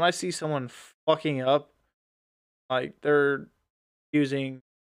 But when I see someone fucking up, like they're using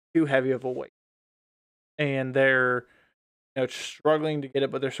too heavy of a weight and they're struggling to get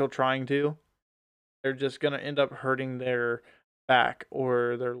it, but they're still trying to, they're just going to end up hurting their back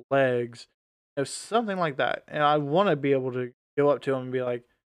or their legs, something like that. And I want to be able to go up to them and be like,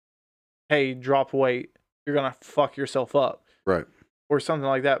 hey, drop weight. You're going to fuck yourself up. Right. Or something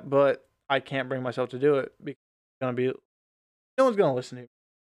like that. But I can't bring myself to do it because it's going to be, no one's going to listen to me.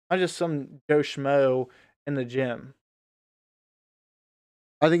 I'm just some Joe Schmo in the gym.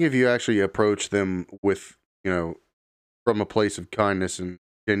 I think if you actually approach them with, from a place of kindness and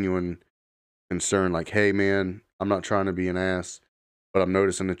genuine concern, like, hey, man, I'm not trying to be an ass, but I'm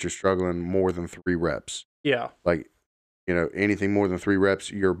noticing that you're struggling more than 3 reps. Yeah. Like, anything more than 3 reps,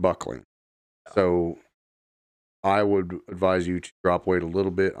 you're buckling. Yeah. So I would advise you to drop weight a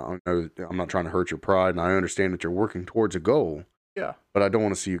little bit. I know that I'm not trying to hurt your pride, and I understand that you're working towards a goal. Yeah. But I don't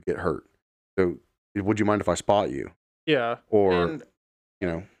want to see you get hurt. So would you mind if I spot you? Yeah. Or,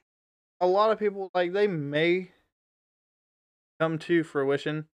 a lot of people, like, they may come to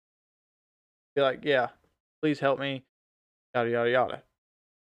fruition, be like, yeah, please help me, yada, yada, yada.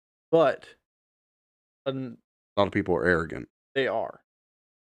 But a lot of people are arrogant. They are.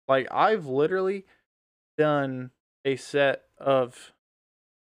 Like, I've literally done a set of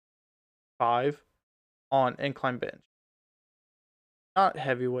 5 on incline bench. Not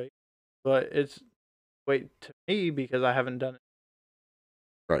heavyweight, but it's weight to me because I haven't done it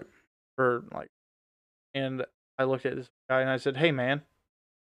Right. for, like, and I looked at this guy and I said, "Hey, man,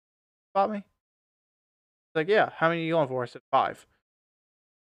 spot me?" He's like, "Yeah, how many are you going for?" I said, "5."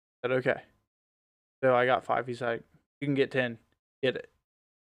 I said, "Okay." So I got 5. He's like, "You can get 10. Get it."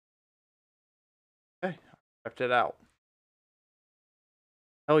 Okay. I left it out.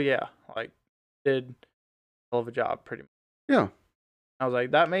 Hell yeah. Like, did a hell of a job pretty much. Yeah. I was like,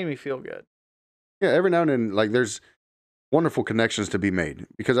 that made me feel good. Yeah. Every now and then, like, there's wonderful connections to be made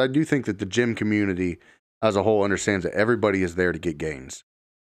because I do think that the gym community as a whole understands that everybody is there to get gains.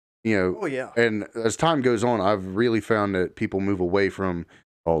 You know, Oh yeah. and as time goes on, I've really found that people move away from,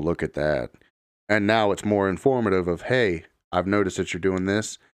 oh, look at that. And now it's more informative of, hey, I've noticed that you're doing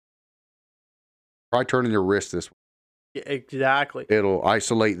this. Try turning your wrist this way. Yeah, exactly. It'll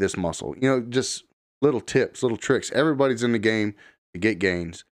isolate this muscle. You know, just little tips, little tricks. Everybody's in the game to get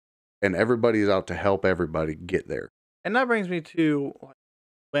gains, and everybody's out to help everybody get there. And that brings me to like,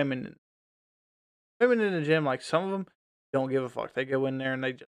 women. Women in the gym, like some of them don't give a fuck. They go in there and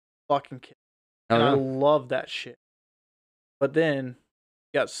they just fucking kill. Oh, And I yeah. love that shit. But then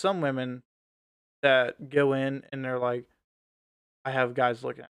you got some women that go in and they're like, I have guys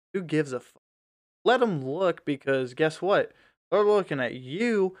looking at me. Who gives a fuck? Let them look because guess what? They're looking at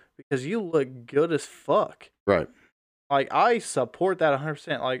you because you look good as fuck. Right. Like, I support that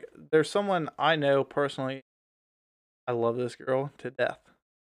 100%. Like, there's someone I know personally. I love this girl to death.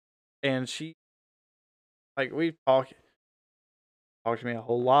 And she, like, we talk to me a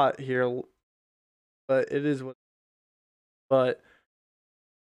whole lot here, but it is what, but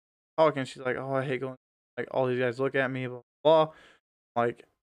talking, she's like, oh, I hate going, like, all these guys look at me, blah, blah, blah. Like,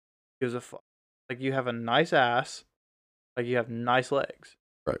 gives a fuck. Like, you have a nice ass, like, you have nice legs.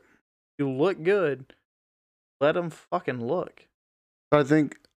 Right. You look good. Let them fucking look. I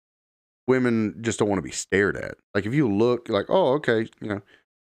think women just don't want to be stared at. Like if you look like, oh, okay, you know,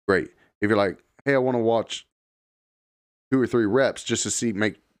 great. If you're like, hey, I want to watch 2 or 3 reps just to see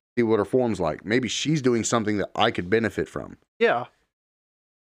what her form's like. Maybe she's doing something that I could benefit from. Yeah.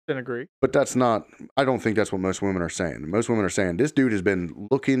 Didn't agree. But that's not. I don't think that's what most women are saying. Most women are saying this dude has been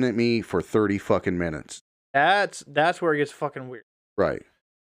looking at me for 30 fucking minutes. That's where it gets fucking weird. Right.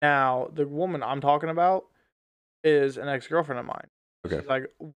 Now, the woman I'm talking about is an ex-girlfriend of mine. Okay. She's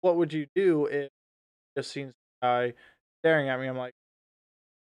like, what would you do if you just seen some guy staring at me? I'm like,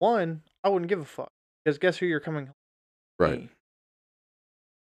 one, I wouldn't give a fuck. Because guess who you're coming home with? Right. Me.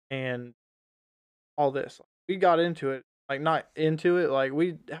 And all this. We got into it. Like, not into it. Like,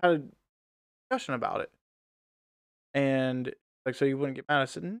 we had a discussion about it. And, like, so you wouldn't get mad. I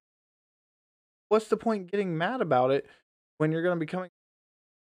said, what's the point getting mad about it when you're going to be coming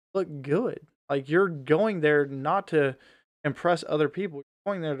look good? Like, you're going there not to impress other people.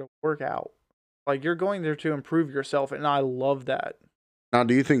 You're going there to work out. Like, you're going there to improve yourself, and I love that. Now,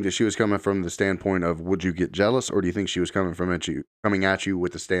 do you think that she was coming from the standpoint of would you get jealous, or do you think she was coming at you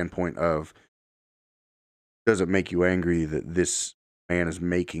with the standpoint of does it make you angry that this man is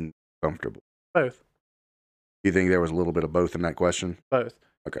making you comfortable? Both. Do you think there was a little bit of both in that question? Both.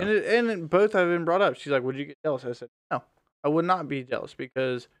 Okay. And both have been brought up. She's like, would you get jealous? I said, no, I would not be jealous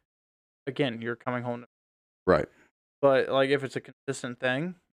because, again, you're coming home. Right. But, like, if it's a consistent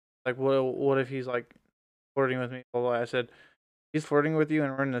thing, like, what if he's, like, flirting with me? Blah, blah. I said, he's flirting with you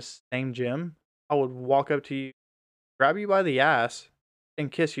and we're in the same gym. I would walk up to you, grab you by the ass,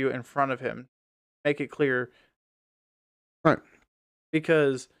 and kiss you in front of him. Make it clear. Right.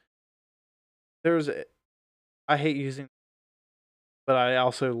 Because I hate using, but I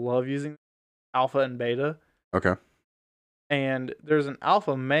also love using alpha and beta. Okay. And there's an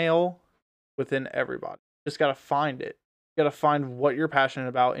alpha male within everybody. Just got to find it. You got to find what you're passionate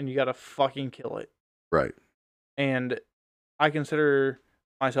about and you got to fucking kill it. Right. And I consider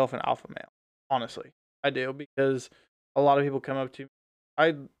myself an alpha male. Honestly, I do, because a lot of people come up to me.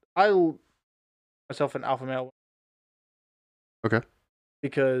 I myself an alpha male. Okay.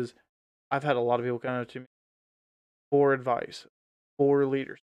 Because I've had a lot of people come up to me for advice, for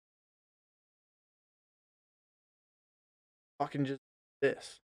leaders. Fucking just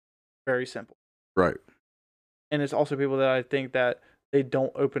this. Very simple. Right. And it's also people that I think that they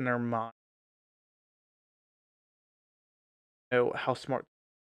don't open their mind. Know how smart,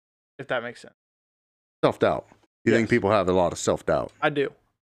 if that makes sense. Self-doubt. You think Yes. people have a lot of self-doubt? I do.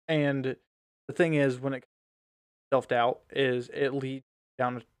 And the thing is, when it comes to self-doubt, is it leads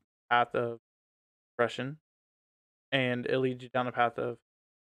down a path of depression, and it leads you down a path of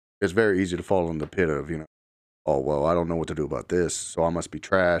it's very easy to fall in the pit of, oh, well, I don't know what to do about this, so I must be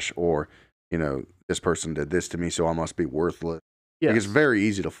trash, or, this person did this to me, so I must be worthless. Like, it's Yes, very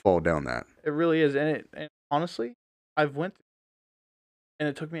easy to fall down that. it really is, and honestly, I've went through, and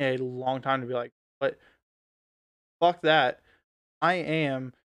it took me a long time to be like, but fuck that. I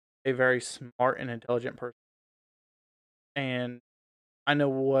am a very smart and intelligent person, and I know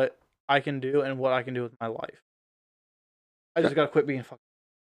what I can do and what I can do with my life. I just gotta quit being fucking.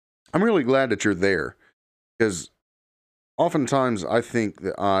 I'm really glad that you're there, because oftentimes I think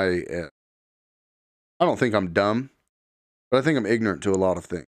that I don't think I'm dumb, but I think I'm ignorant to a lot of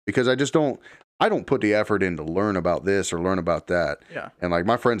things, because I don't put the effort in to learn about this or learn about that. Yeah. And like,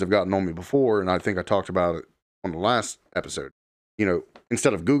 my friends have gotten on me before, and I think I talked about it on the last episode.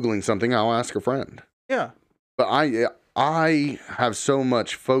 Instead of Googling something, I'll ask a friend. Yeah. But I have so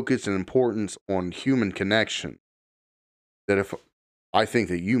much focus and importance on human connection that if I think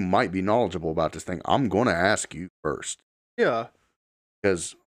that you might be knowledgeable about this thing, I'm going to ask you first, Yeah.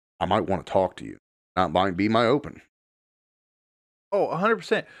 because I might want to talk to you. That might be my open. Oh,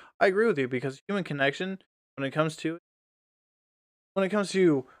 100%. I agree with you because human connection, when it comes to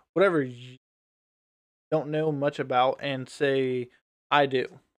whatever you don't know much about and say I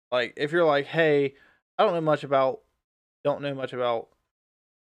do. Like if you're like, "Hey, I don't know much about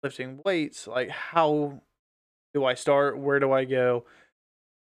lifting weights, like how do I start? Where do I go?"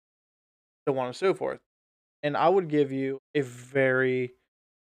 So on and so forth. And I would give you a very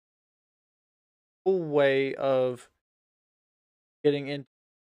cool way of getting in,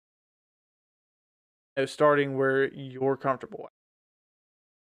 starting where you're comfortable at.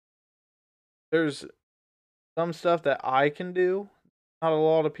 There's some stuff that I can do, not a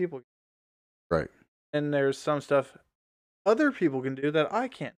lot of people, Right. and there's some stuff other people can do that I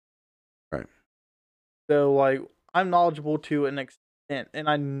can't. Right. So like I'm knowledgeable to an extent, and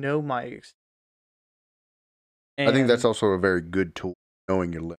I know my extent. I think that's And also a very good tool,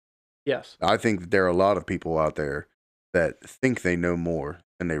 knowing your limit. yes, I think that there are a lot of people out there that think they know more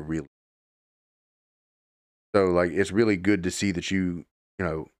than they really. So like, it's really good to see that you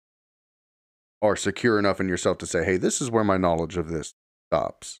know, are secure enough in yourself to say, "Hey, this is where my knowledge of this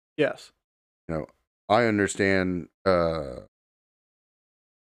stops." yes, You know, I understand. I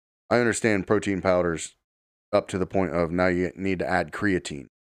understand protein powders up to the point of now you need to add creatine.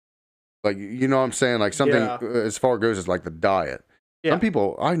 Like, you know what I'm saying? Like, something yeah, as far goes as like the diet. Some yeah,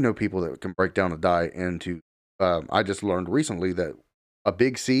 people, I know people that can break down a diet into. I just learned recently that a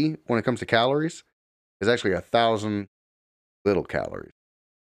big C, when it comes to calories, is actually 1,000 little calories.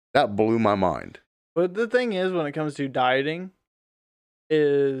 That blew my mind. But the thing is, when it comes to dieting,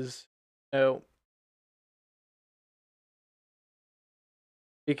 is you know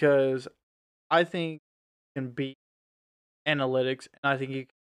because I think you can beat analytics, and I think you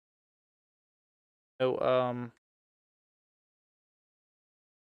can,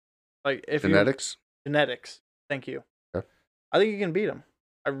 like if you Genetics. genetics. Thank you. Okay. I think you can beat them.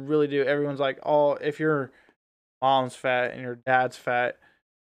 I really do. Everyone's like, "Oh, if your mom's fat and your dad's fat,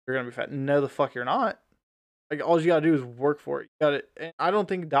 you're gonna be fat." No, the fuck you're not. Like all you gotta do is work for it. You got it. And I don't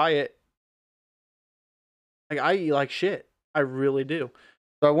think diet. Like I eat like shit. I really do.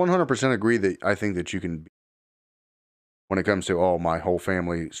 So I 100% agree that I think that you can, when it comes to, oh, my whole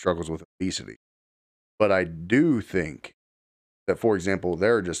family struggles with obesity. But I do think that, for example,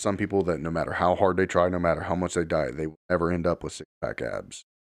 there are just some people that no matter how hard they try, no matter how much they diet, they will never end up with six pack abs.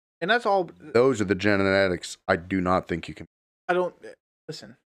 And that's all. Those are the genetics I do not think you can. I don't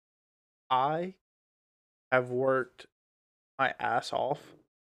listen. I have worked my ass off.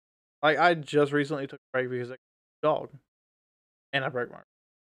 Like I just recently took a break because I got a dog, and I broke my.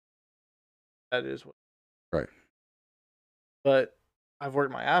 That is what. Right. But I've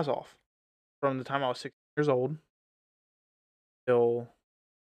worked my ass off from the time I was 16 years old till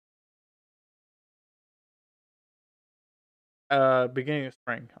beginning of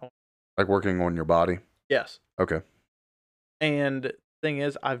spring. Like working on your body. Yes. Okay. And thing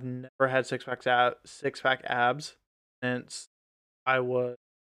is, I've never had six pack abs since I was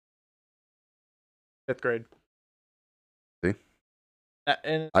fifth grade. See,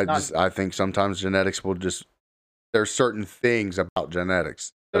 And it's not. I think sometimes genetics will just, there's certain things about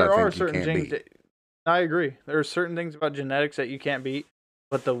genetics that There I are think you certain can't things beat. I agree. There are certain things about genetics that you can't beat,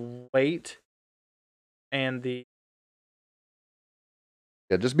 but the weight and the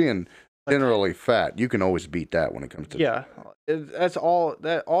Yeah, just being like, generally fat, you can always beat that when it comes to yeah, that's all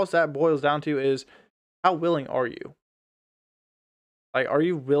that boils down to is how willing are you? Like, are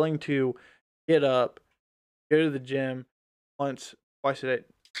you willing to get up, go to the gym once, twice a day?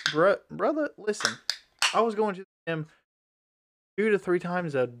 Brother, listen, I was going to the gym 2 to 3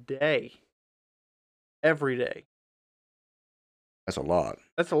 times a day. Every day. That's a lot.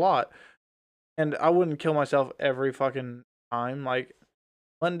 That's a lot. And I wouldn't kill myself every fucking time. Like,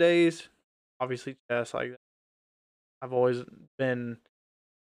 Mondays, obviously chest, like, I've always been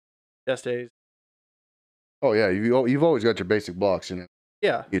chest days. Oh yeah, you've always got your basic blocks, you know.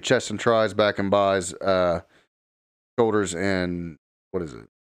 Yeah. Your chest and tries, back and bis, shoulders and what is it?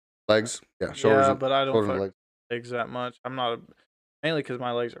 Legs? Yeah, shoulders. Yeah, And, but I don't shoulders and fuck legs. legs that much. I'm not a, mainly because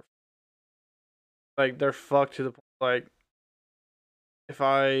my legs are like they're fucked to the point. Like if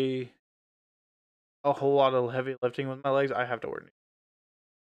I a whole lot of heavy lifting with my legs, I have to wear knee.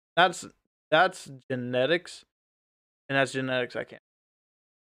 That's genetics, and that's genetics I can't.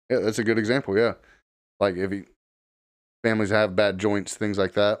 Yeah, that's a good example. Yeah, like if families have bad joints, things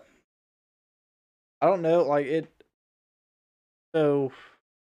like that. I don't know, like it. So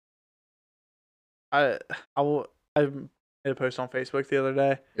I I made a post on Facebook the other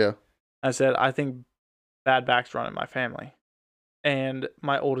day. Yeah. I said I think bad backs run in my family, and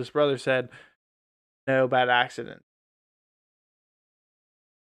my oldest brother said no bad accident.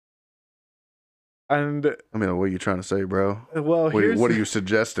 And I mean, what are you trying to say, bro? well, What are you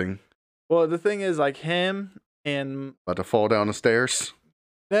suggesting? well, the thing is, like him and About to fall down the stairs?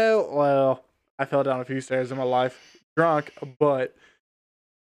 no, well, I fell down a few stairs in my life drunk, but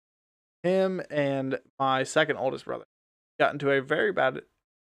him and my second oldest brother got into a very bad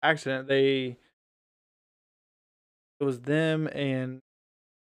accident. It was them and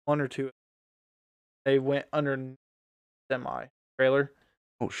one or two. They went under semi trailer.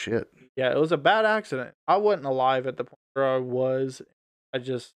 Oh shit! Yeah, it was a bad accident. I wasn't alive at the point where I was. I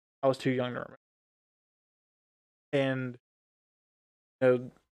was too young to remember. And you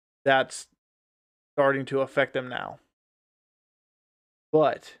know, that's starting to affect them now.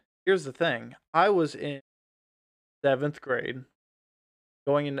 But here's the thing: I was in 7th grade,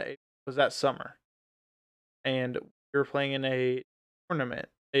 going into was that summer, and we were playing in a tournament,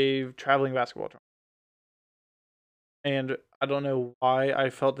 a traveling basketball tournament. And I don't know why I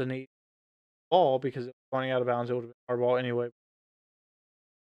felt the need to ball because it was going out of bounds. It would have been our ball anyway.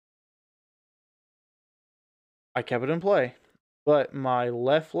 I kept it in play, but my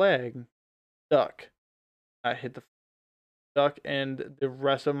left leg stuck. I hit the stuck, and the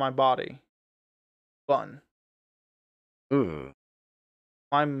rest of my body spun. Ugh.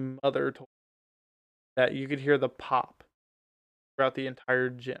 My mother told me that you could hear the pop throughout the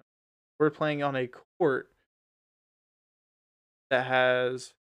entire gym. We're playing on a court that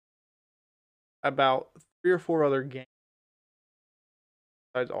has about 3 or 4 other games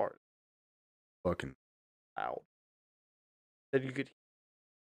besides ours Fucking. out that you could hear.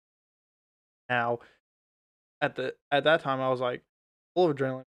 Now at that time I was like full of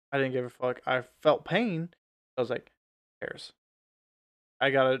adrenaline. I didn't give a fuck. I felt pain. I was like, who cares? I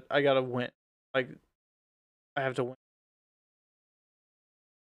gotta win. Like I have to win.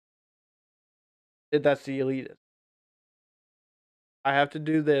 That's the elitist. I have to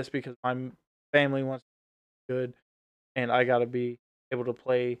do this because my family wants to be good, and I gotta be able to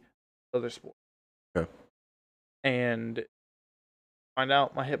play other sports. Okay. And find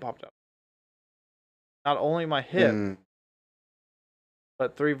out my hip popped up. Not only my hip,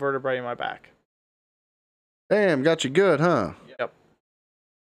 but 3 vertebrae in my back. Damn, got you good, huh? Yep.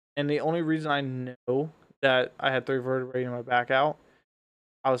 And the only reason I know that I had 3 vertebrae in my back out,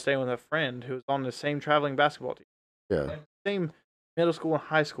 I was staying with a friend who was on the same traveling basketball team. Yeah. Same middle school and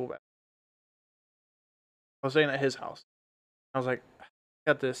high school basketball. I was staying at his house. I was like, I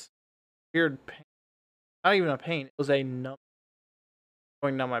got this weird pain. Not even a pain. It was a numb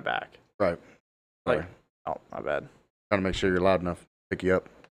going down my back. Right. Like, oh, my bad. Trying to make sure you're loud enough to pick you up.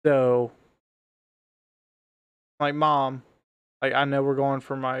 So, like, Mom, like, I know we're going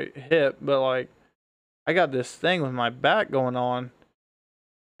for my hip, but, like, I got this thing with my back going on,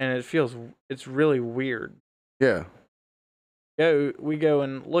 and it's really weird. Yeah. We go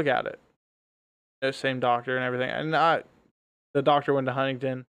and look at it. The same doctor and everything. And the doctor went to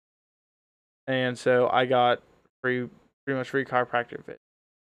Huntington, and so I got pretty much free chiropractic fit.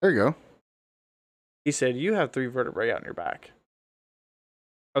 There you go. He said, you have 3 vertebrae out in your back.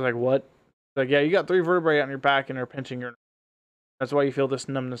 I was like, what? He's like, yeah, you got 3 vertebrae out in your back and they're pinching your. That's why you feel this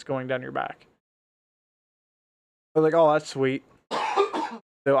numbness going down your back. I was like, oh, that's sweet.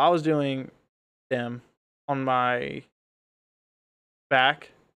 So I was doing them on my back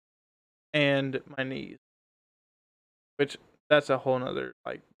and my knees, which that's a whole nother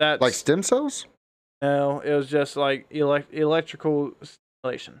that's like stem cells. No, it was just like electrical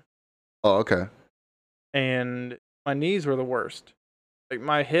stimulation. Oh, okay. And my knees were the worst. Like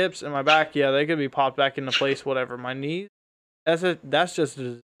my hips and my back, yeah, they could be popped back into place, whatever. My knees, That's just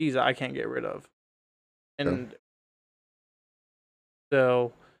a disease I can't get rid of. Okay. And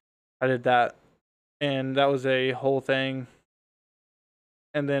so I did that, and that was a whole thing.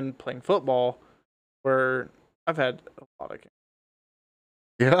 And then playing football, where I've had a lot of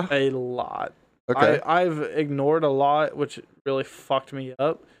Yeah. a lot. Okay. I've ignored a lot, which really fucked me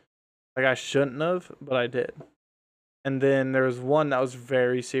up. Like I shouldn't have, but I did. And then there was one that was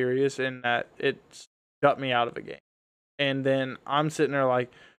very serious in that it shut me out of a game. And then I'm sitting there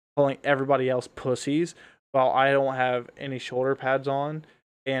like calling everybody else pussies while I don't have any shoulder pads on,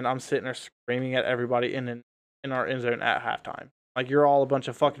 and I'm sitting there screaming at everybody in our end zone at halftime. Like you're all a bunch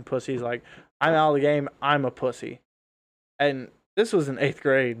of fucking pussies. Like I'm out of the game. I'm a pussy. And this was in 8th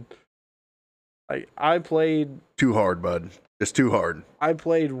grade. Like Too hard, bud. It's too hard. I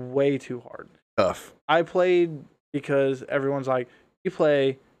played way too hard. Tough. I played because everyone's like, you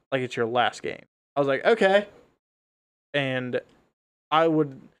play like it's your last game. I was like, okay. And I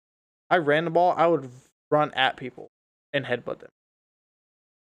ran the ball, I would run at people and headbutt them.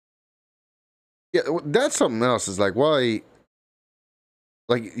 Yeah, that's something else. Is like, why?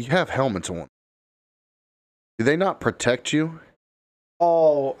 Like, you have helmets on. Do they not protect you?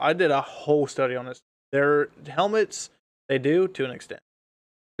 Oh, I did a whole study on this. Their helmets, they do to an extent.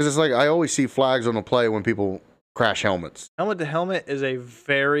 Because it's like I always see flags on the play when people crash helmets. Helmet to helmet is a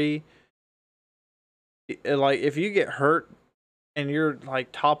very, like, if you get hurt and you're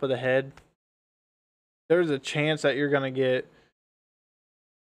like top of the head, there's a chance that you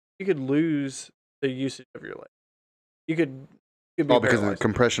could lose the usage of your leg. You could be Oh, because of the paralyzed.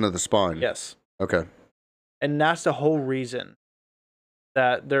 compression of the spine. Yes. Okay. And that's the whole reason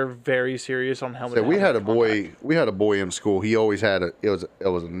that they're very serious on helmet. So we had a contact. boy in school. He always had it was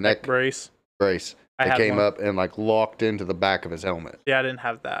a neck brace. brace that came up and like locked into the back of his helmet. Yeah, I didn't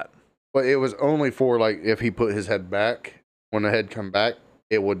have that. But it was only for like if he put his head back, when the head come back,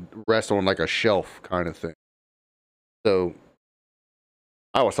 it would rest on like a shelf kind of thing. So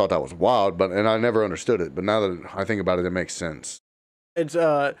I always thought that was wild, and I never understood it. But now that I think about it, it makes sense. It's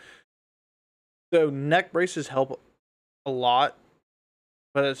so neck braces help a lot,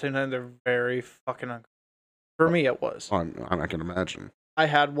 but at the same time they're very fucking uncomfortable. For me, it was. I can imagine. I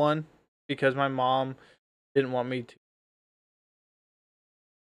had one because my mom didn't want me to.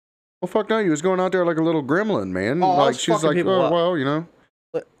 Well, fuck no, you was going out there like a little gremlin, man. Oh, like she's like, people up. well, you know,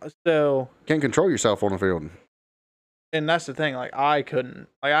 So can't control yourself on the field. and that's the thing. Like I couldn't.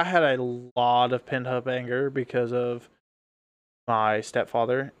 Like I had a lot of pent up anger because of my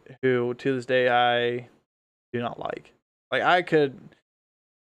stepfather, who to this day I do not like. Like I could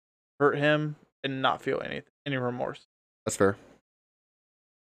hurt him and not feel any remorse. That's fair.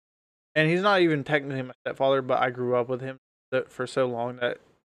 And he's not even technically my stepfather, but I grew up with him for so long that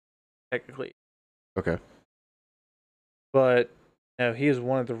technically. Okay. But he is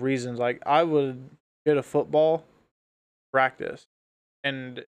one of the reasons. Like I would go to football practice,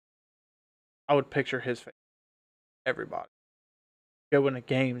 and I would picture his face. Everybody going to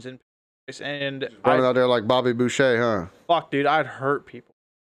games and Running out there like Bobby Boucher, huh? Fuck, dude, I'd hurt people.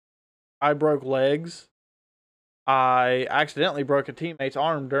 I broke legs. I accidentally broke a teammate's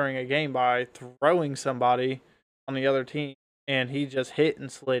arm during a game by throwing somebody on the other team, and he just hit and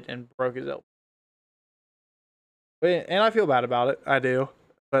slid and broke his elbow. And I feel bad about it. I do.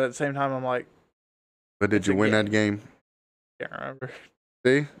 But at the same time, I'm like... But did you win that game? Can't remember.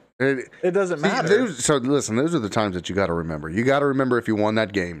 See? It doesn't matter. So listen, those are the times that you got to remember. You got to remember if you won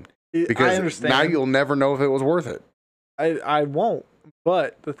that game. Because I understand. Now you'll never know if it was worth it. I won't.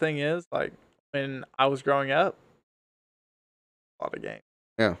 But the thing is, like, when I was growing up, a lot of games.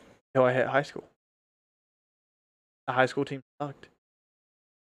 Yeah. Until I hit high school. The high school team sucked.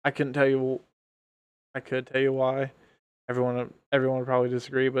 I couldn't tell you. I could tell you why. Everyone would probably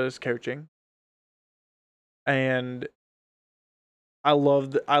disagree, but it's coaching. And I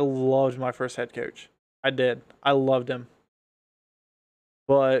loved my first head coach. I did. I loved him.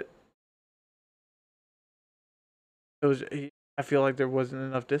 But I feel like there wasn't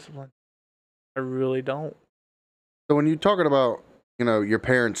enough discipline. I really don't. So when you're talking about, your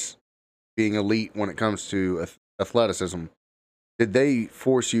parents being elite when it comes to athleticism, did they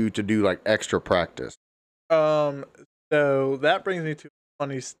force you to do like extra practice? So that brings me to a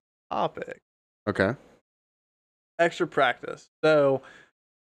funny topic. Okay. Extra practice. So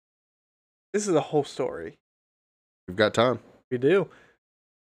this is a whole story. We've got time. We do.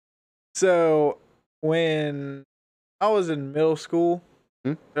 So when I was in middle school,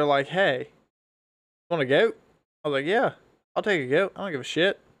 they're like, "Hey, want to go?" I was like, "Yeah, I'll take a goat. I don't give a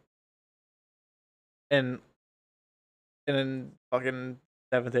shit." And then fucking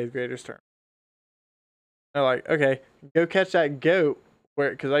 7th, 8th graders turn. They're like, okay, go catch that goat.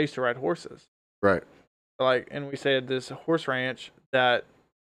 Because I used to ride horses. Right. Like, and we stayed at this horse ranch that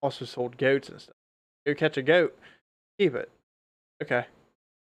also sold goats and stuff. Go catch a goat, keep it. Okay.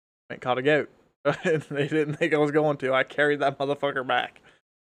 Went caught a goat. They didn't think I was going to. I carried that motherfucker back.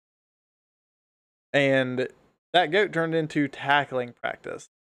 And that goat turned into tackling practice.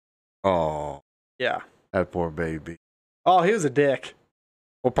 Oh. Yeah. That poor baby. Oh, he was a dick.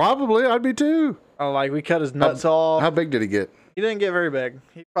 Well, probably. I'd be too. Oh, like, we cut his nuts off. How big did he get? He didn't get very big.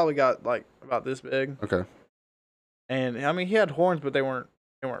 He probably got, like, about this big. Okay. And, I mean, he had horns, but they weren't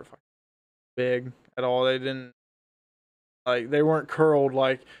fucking big at all. They didn't, like, they weren't curled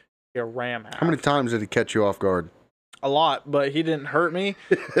like a ram has. How many times did he catch you off guard? A lot, but he didn't hurt me.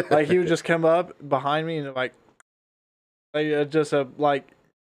 Like, he would just come up behind me and, like just like,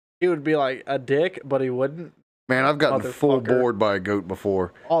 he would be like a dick, but he wouldn't. Man, I've gotten full bored by a goat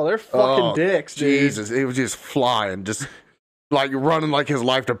before. Oh, they're fucking dicks, dude. Jesus, it was just flying, just like running like his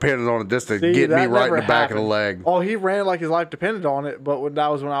life depended on it, just to get me right in the back of the leg. Oh, he ran like his life depended on it, but that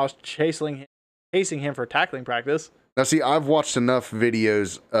was when I was chasing him for tackling practice. Now, see, I've watched enough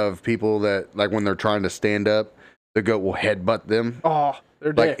videos of people that, like, when they're trying to stand up, the goat will headbutt them. Oh,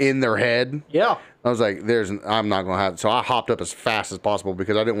 they're like dicks. in their head. Yeah. I was like, I'm not going to have it. So I hopped up as fast as possible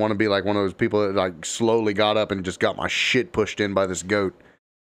because I didn't want to be like one of those people that, like, slowly got up and just got my shit pushed in by this goat.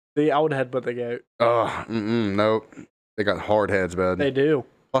 See, I would headbutt the goat. Nope. They got hard heads, bud. They do.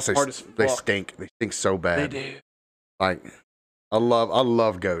 Plus, they stink. They stink so bad. They do. Like, I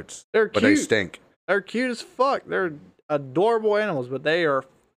love goats. They're cute. But they stink. They're cute as fuck. They're adorable animals, but they are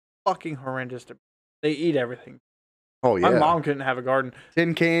fucking horrendous. They eat everything. Oh, yeah. My mom couldn't have a garden.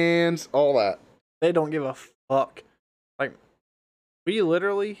 Tin cans, all that. They don't give a fuck. Like, we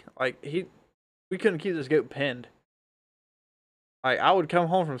literally, like, we couldn't keep this goat pinned. Like, I would come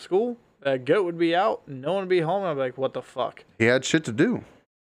home from school, a goat would be out, no one would be home, and I'd be like, what the fuck? He had shit to do.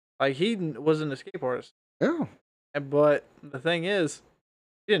 Like, he was an escape artist. Yeah. But the thing is,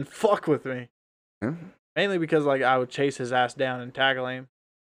 he didn't fuck with me. Yeah. Mainly because, like, I would chase his ass down and tackle him.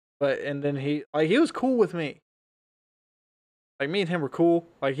 And then he was cool with me. Like, me and him were cool.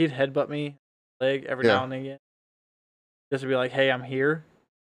 Like, he'd headbutt me leg every now and again. Just to be like, hey, I'm here.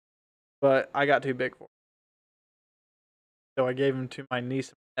 But I got too big for him. So I gave him to my niece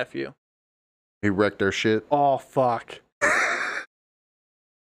and nephew. He wrecked their shit. Oh, fuck.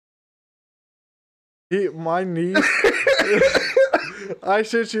 My niece... I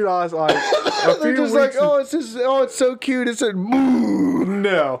shit you not, like... They're just like, it's so cute. It said, moo.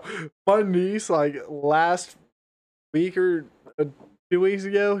 No. My niece, like, last week or 2 weeks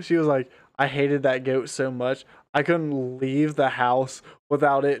ago, she was like, I hated that goat so much. I couldn't leave the house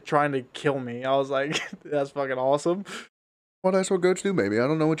without it trying to kill me. I was like, that's fucking awesome. Well, that's what goats do, baby. I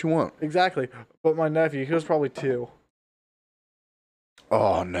don't know what you want. Exactly. But my nephew, he was probably 2.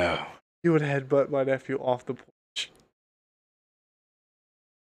 Oh, no. He would headbutt my nephew off the porch.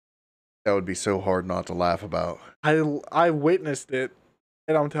 That would be so hard not to laugh about. I witnessed it,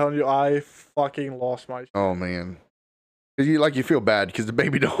 and I'm telling you, I fucking lost my shit. Oh, man. You feel bad because the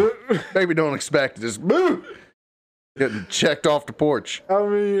baby don't expect it. Just boo, getting checked off the porch. I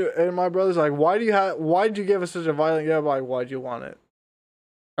mean, and my brother's like, why'd you give us such a violent goat? I'm like, why'd you want it?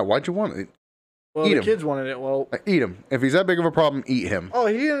 Why'd you want it? Well, the kids wanted it. Well, eat him. If he's that big of a problem, eat him. Oh,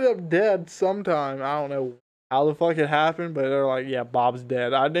 he ended up dead sometime. I don't know how the fuck it happened, but they're like, yeah, Bob's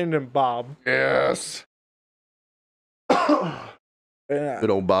dead. I named him Bob. Yes. Good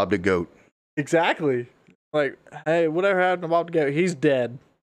old Bob the goat. Exactly. Like, hey, whatever happened to Bob the goat? He's dead.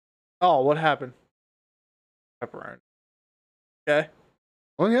 Oh, what happened? Pepperoni. Okay.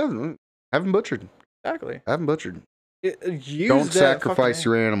 Well, yeah. Have him butchered. Exactly. Have him butchered. Don't sacrifice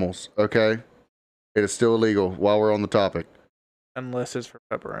your animals, okay? It is still illegal while we're on the topic. Unless it's for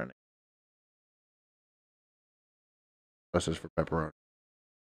pepperoni. Unless it's for pepperoni.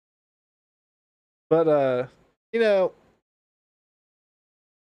 But, you know,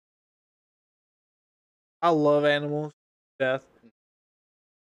 I love animals to death.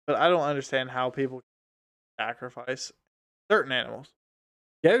 But I don't understand how people sacrifice certain animals.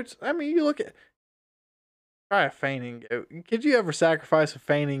 Goats? I mean, you look at... Try a fainting goat. Could you ever sacrifice a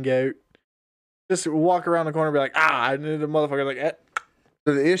fainting goat? Just walk around the corner and be like, and then the motherfucker like, eh.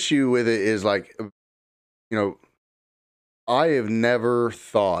 So the issue with it is like, I have never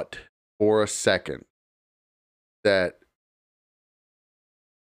thought for a second that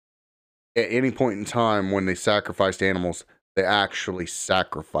at any point in time when they sacrificed animals, they actually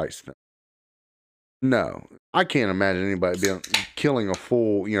sacrificed them. No, I can't imagine anybody killing a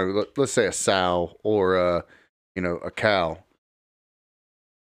full, let's say a sow or a cow.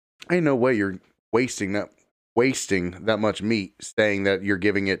 Ain't no way you're wasting that. wasting that much meat, saying that you're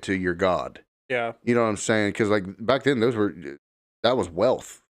giving it to your God. Yeah. You know what I'm saying? Because like back then, that was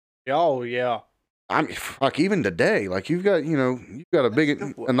wealth. Oh yeah. I mean, like even today, like you've got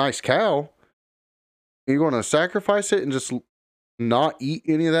a nice cow. You're going to sacrifice it and just not eat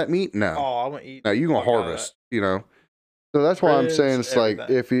any of that meat? No. Oh, I'm gonna eat. Now you're gonna harvest. So that's why I'm saying it's like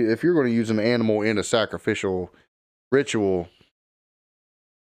everything. if you're going to use an animal in a sacrificial ritual,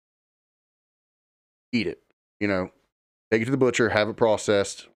 eat it. Take it to the butcher, have it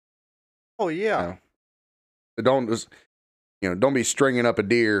processed. Oh yeah. But don't just don't be stringing up a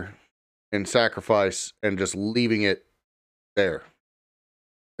deer in sacrifice and just leaving it there.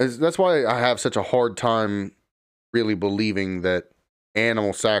 That's why I have such a hard time really believing that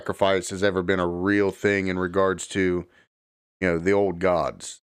animal sacrifice has ever been a real thing in regards to the old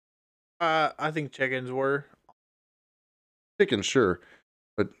gods. I think chickens were. Chickens, sure,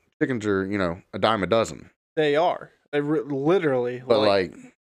 but chickens are a dime a dozen. They are. They literally. But like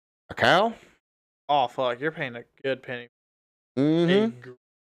a cow? Oh fuck! You're paying a good penny. Mm-hmm.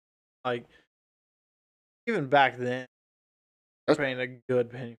 Like even back then, you're paying a good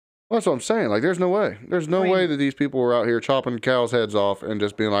penny. That's what I'm saying. Like, there's no way. There's no way that these people were out here chopping cows' heads off and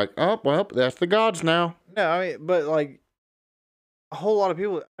just being like, "Oh, well, that's the gods now." No, I mean, but like a whole lot of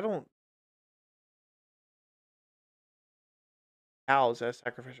people, I don't cows as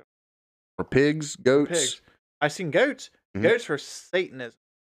sacrificial. Or pigs, goats. Pigs. I've seen goats. Mhm. Goats for Satanism.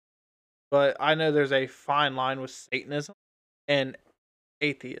 But I know there's a fine line with Satanism and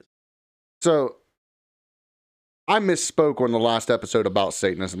atheism. So I misspoke on the last episode about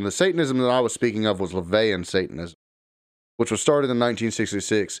Satanism. The Satanism that I was speaking of was LaVeyan Satanism, which was started in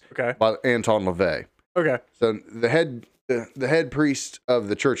 1966 by Anton LaVey. Okay. So the head priest of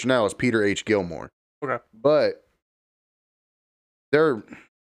the church now is Peter H. Gilmore. Okay. But there are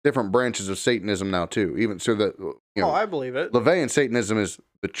different branches of Satanism now too. Even so that I believe it. LaVeyan Satanism is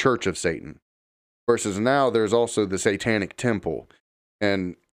the Church of Satan. Versus now there's also the Satanic Temple.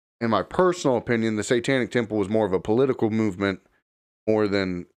 And in my personal opinion, the Satanic Temple was more of a political movement more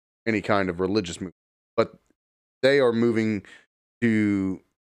than any kind of religious movement. But they are moving to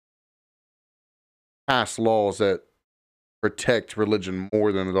pass laws that protect religion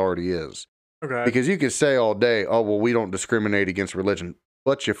more than it already is. Okay. Because you could say all day, "Oh, well, we don't discriminate against religion,"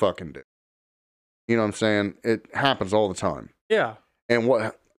 but you fucking do. You know what I'm saying? It happens all the time. Yeah. And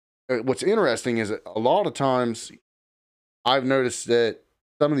what's interesting is that a lot of times I've noticed that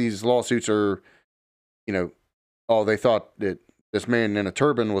some of these lawsuits are, they thought that this man in a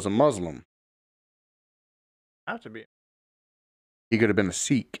turban was a Muslim. Have to be. He could have been a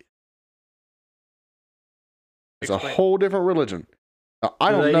Sikh. It's a whole different religion. Now,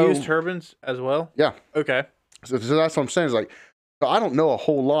 I don't know. Do they use turbans as well? Yeah. Okay. So that's what I'm saying. Is like, so I don't know a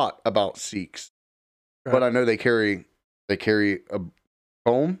whole lot about Sikhs, but I know they carry a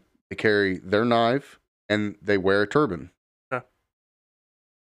comb, they carry their knife, and they wear a turban. Okay.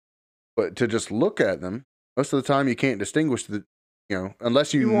 But to just look at them, most of the time you can't distinguish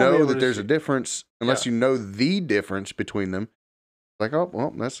unless you know that there's a difference, unless you know the difference between them. Like, oh,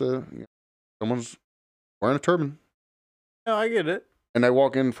 well, that's someone's wearing a turban. No, I get it. And they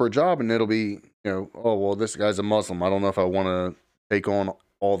walk in for a job and it'll be, oh, well, this guy's a Muslim. I don't know if I want to take on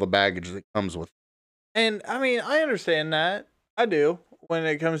all the baggage that comes with it. And I mean, I understand that. I do. When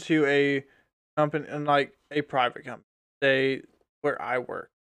it comes to a company, like a private company, say where I work,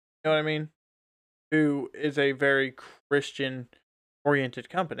 you know what I mean? Who is a very Christian oriented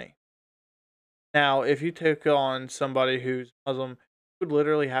company. Now, if you took on somebody who's Muslim, you would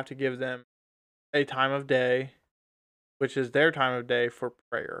literally have to give them a time of day, which is their time of day for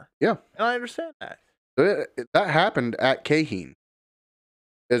prayer. Yeah. And I understand that. That happened at Kaheen.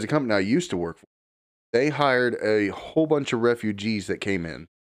 There's a company I used to work for. They hired a whole bunch of refugees that came in,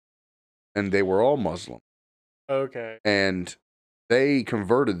 and they were all Muslim. Okay. And they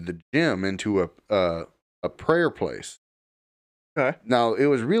converted the gym into a prayer place. Okay. Now, it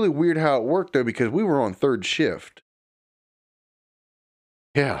was really weird how it worked, though, because we were on third shift.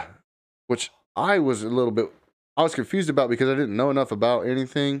 Yeah. Which I was confused about because I didn't know enough about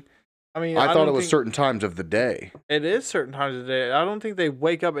anything. I mean, I thought it was certain times of the day. It is certain times of the day. I don't think they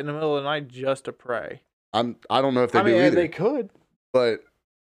wake up in the middle of the night just to pray. I don't know if they do either. They could. But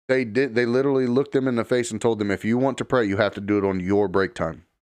they did. They literally looked them in the face and told them, if you want to pray, you have to do it on your break time.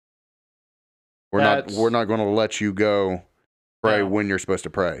 We're not going to let you go pray when you're supposed to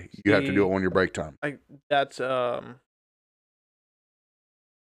pray. You have to do it on your break time. That's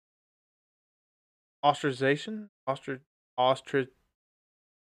ostracization.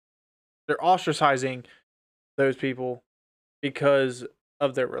 They're ostracizing those people because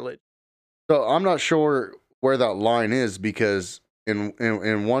of their religion. So I'm not sure where that line is, because in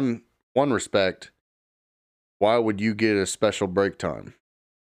one respect, why would you get a special break time?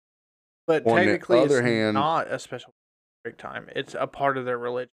 But On the technically, it's other hand, not a special break time. It's a part of their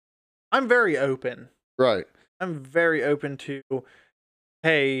religion. I'm very open. right? I'm very open to,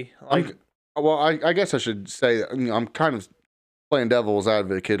 hey, like, Well, I guess I should say that, I'm kind of playing devil's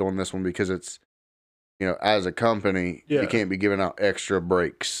advocate on this one, because it's, as a company, Yeah. you can't be giving out extra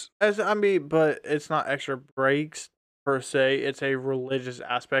breaks. but it's not extra breaks per se. It's a religious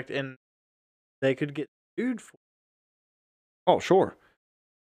aspect, and they could get sued for. Oh, sure.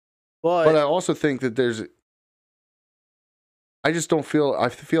 But But I also think that I just don't feel, I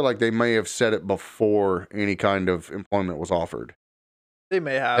feel like they may have said it before any kind of employment was offered. they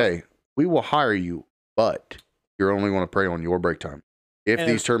may have. Hey, we will hire you, but you're only going to pray on your break time. If And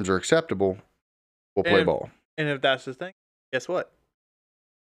these terms are acceptable, we'll play ball. And if that's the thing, guess what?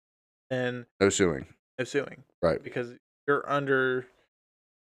 Then No suing. no suing. Right. Because you're under,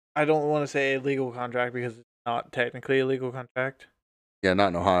 I don't want to say a legal contract because it's not technically a legal contract. Yeah, not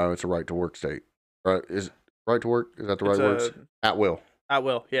in Ohio. It's a right to work state. Right? Is right to work? Is that the right words? At will. At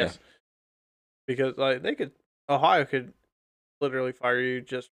will, yes. Yeah. Because like Ohio could literally fire you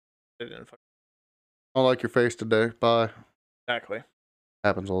just. They didn't fuck. I don't like your face today. Bye. Exactly.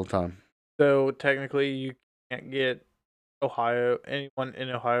 Happens all the time. So technically, you can't get anyone in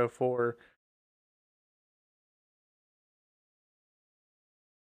Ohio for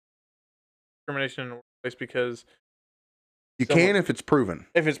discrimination in the workplace, because you can if it's proven.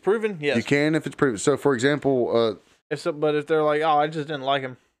 If it's proven, yes. You can if it's proven. So, for example, but if they're like, oh, I just didn't like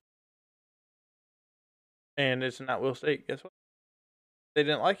him, and it's an at-will state, guess what? They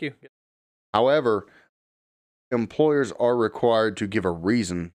didn't like you. However, employers are required to give a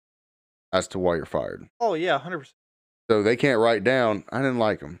reason as to why you're fired. Oh yeah, 100%. So they can't write down, I didn't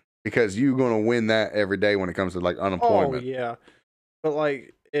like him, because you're going to win that every day when it comes to like unemployment. Oh yeah, but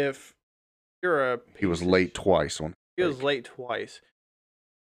like if you're he was late twice on. He was late twice.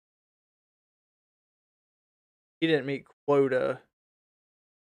 He didn't meet quota.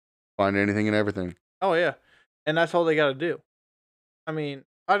 Find anything and everything. Oh yeah, and that's all they got to do. I mean,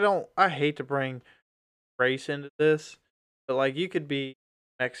 I hate to bring race into this, but like you could be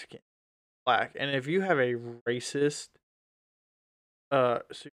Mexican, black, and if you have a racist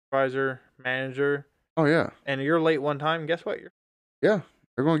supervisor, manager, oh yeah, and you're late one time, guess what? They're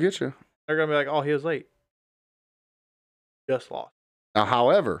gonna get you. They're gonna be like, oh, he was late. Just lost. Now,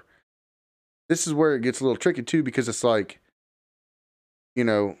 however, this is where it gets a little tricky too, because it's like,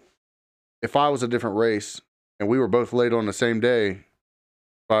 if I was a different race and we were both late on the same day,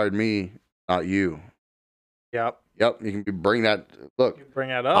 fired me, not you. Yep. You can bring that. Look, you bring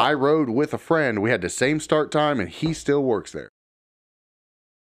that up. I rode with a friend. We had the same start time, and he still works there.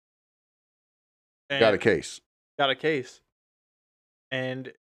 And got a case.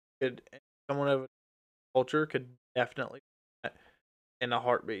 And someone of a culture could definitely do that in a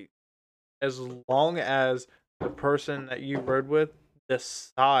heartbeat, as long as the person that you rode with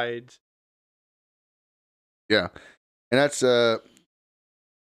decides. Yeah, and that's where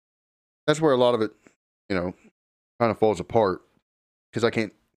a lot of it, kind of falls apart, because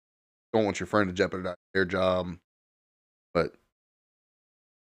don't want your friend to jeopardize their job, but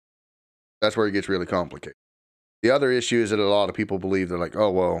that's where it gets really complicated. The other issue is that a lot of people believe, they're like,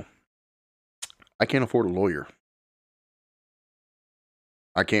 oh, well, I can't afford a lawyer.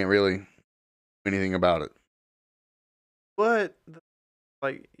 I can't really do anything about it. But,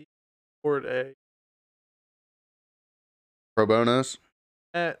 like, you afford a pro bonos?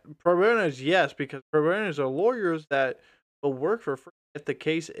 Pro bonos, yes, because pro bonos are lawyers that will work for free if the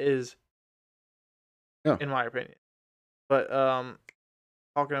case is, in my opinion. But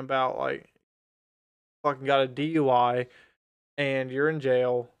talking about like fucking got a DUI and you're in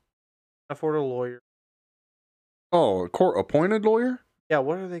jail, afford a lawyer. Oh, a court appointed lawyer? Yeah,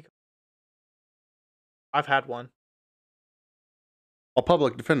 what are they? I've had one. A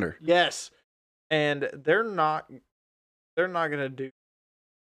public defender. Yes, and they're not gonna do.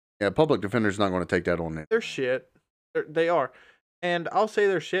 Yeah, public defender's not going to take that on there. They're shit. They are, and I'll say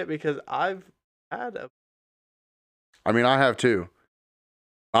they're shit because I've had a. I mean, I have too.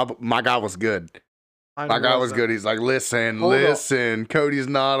 My guy was good. My guy was good. He's like, listen, Cody's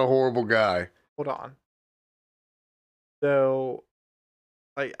not a horrible guy. Hold on. So,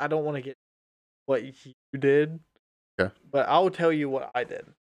 like, I don't want to get what you did. Okay. But I'll tell you what I did.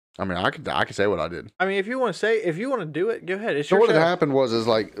 I mean, I could say what I did. I mean, if you want to do it, go ahead. It's so your what show. had happened was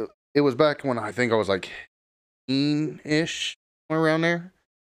like, it was back when I think I was like 18-ish, around there.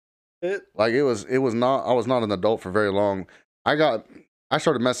 Like I was not an adult for very long. I got I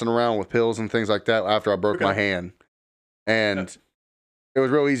started messing around with pills and things like that after I broke my hand, and it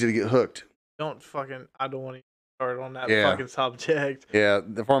was real easy to get hooked. I don't want to start on that Yeah. fucking subject. Yeah,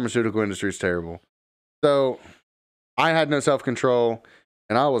 the pharmaceutical industry is terrible. So I had no self-control,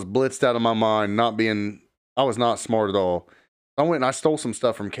 and I was blitzed out of my mind, I was not smart at all. I went and I stole some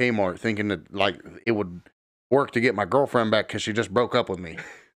stuff from Kmart thinking that like it would work to get my girlfriend back because she just broke up with me.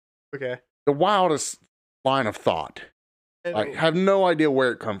 Okay. The wildest line of thought. And, I have no idea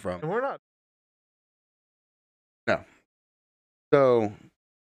where it come from. and we're not. No. So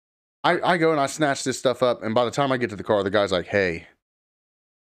I go and I snatch this stuff up, and by the time I get to the car, the guy's like, "Hey,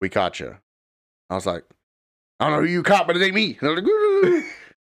 we caught you." I was like, "I don't know who you caught, but it ain't me." And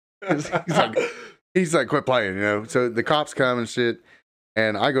I was like, he's like, "Quit playing," you know. So the cops come and shit,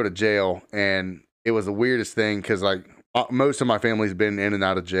 and I go to jail, and it was the weirdest thing because like most of my family's been in and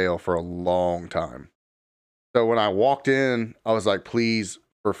out of jail for a long time. So when I walked in, I was like, "Please,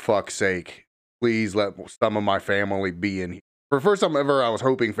 for fuck's sake, please let some of my family be in here." For the first time ever, I was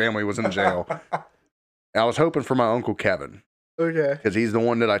hoping family was in jail. I was hoping for my Uncle Kevin. Okay. Because he's the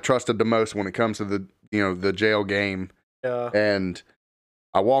one that I trusted the most when it comes to the jail game. Yeah. And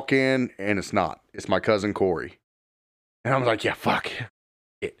I walk in, and it's not. It's my cousin Corey. And I'm like, yeah, fuck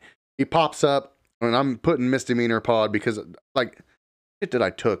it. He pops up, and I'm putting misdemeanor pod because, like, shit that I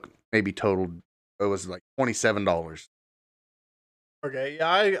took maybe totaled, it was like $27. Okay.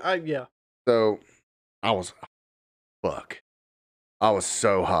 Yeah. Yeah. So I was, fuck. I was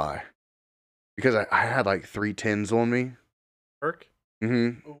so high. Because I had like 3 tens on me. Work.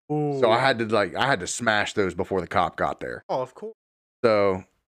 Mm-hmm. So I had to smash those before the cop got there. Oh, of course. So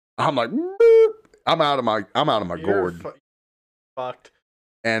I'm like, boop. I'm out of my gourd. Fucked.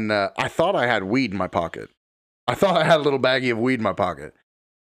 And I thought I had weed in my pocket. I thought I had a little baggie of weed in my pocket.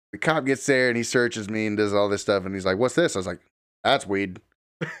 The cop gets there and he searches me and does all this stuff. And he's like, "What's this?" I was like, "That's weed."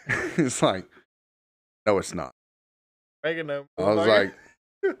 It's like, "No, it's not." I was like,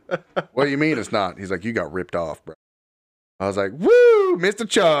 "What do you mean it's not?" He's like, "You got ripped off, bro." I was like, "Woo, Mr.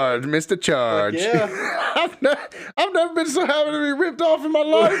 Charge, Mr. Charge." Like, yeah. I've never been so happy to be ripped off in my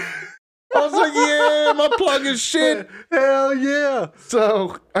life. I was like, "Yeah, my plug is shit." Hell yeah.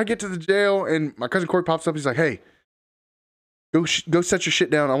 So I get to the jail, and my cousin Corey pops up. He's like, "Hey, go set your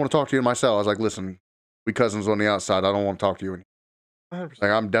shit down. I want to talk to you in my cell." I was like, "Listen, we cousins on the outside. I don't want to talk to you." Like,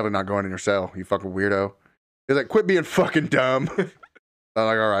 I'm definitely not going in your cell, you fucking weirdo. He's like, "Quit being fucking dumb." I'm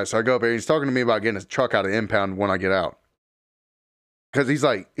like, "All right." So I go up there, and he's talking to me about getting his truck out of impound when I get out. Because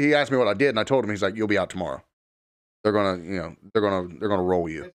he asked me what I did, and I told him. He's like, "You'll be out tomorrow. They're gonna roll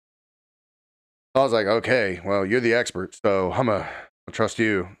you." I was like, "Okay, well, you're the expert, so I'm gonna trust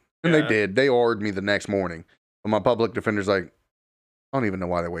you." And they did. They ordered me the next morning. But my public defender's like, "I don't even know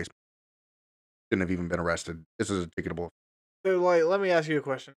why they waste. Shouldn't have even been arrested. This is a ticketable." So, like, let me ask you a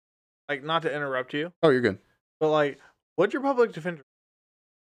question. Like, not to interrupt you. Oh, you're good. But, like, what's your public defender?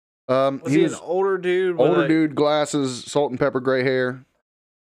 Was he an older dude? Older dude, glasses, salt and pepper, gray hair.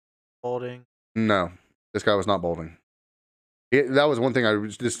 Balding? No, this guy was not balding. That was one thing I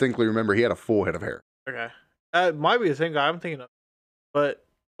distinctly remember. He had a full head of hair. Okay. That might be the same guy I'm thinking of. But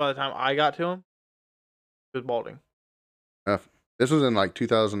by the time I got to him, he was balding. This was in like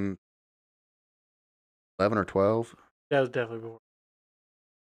 2011 or 12. That was definitely before.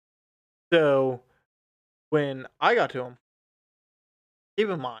 So, when I got to him, keep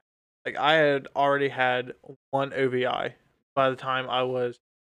in mind, like, I had already had one OVI by the time I was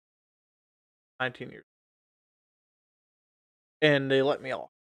 19 years. And they let me off.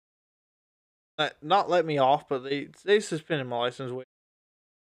 Not let me off, but they suspended my license.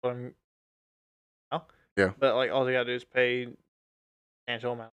 Yeah. But, like, all they gotta do is pay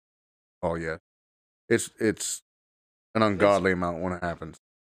substantial amount. Oh yeah, it's an ungodly amount when it happens.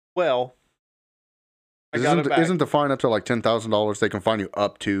 Well, I got it back. Isn't the fine up to like $10,000? They can fine you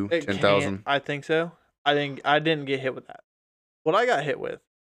up to 10,000. I think so. I didn't get hit with that. What I got hit with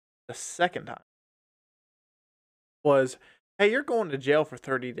the second time was, hey, you're going to jail for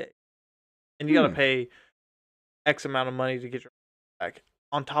 30 days, and you got to pay X amount of money to get your license back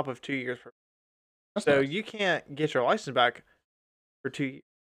on top of 2 years. So you can't get your license back for 2 years.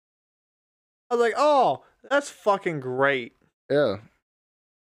 I was like, oh, that's fucking great. Yeah.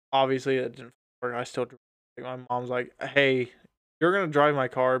 Obviously, it didn't work. I still, my mom's like, hey, you're going to drive my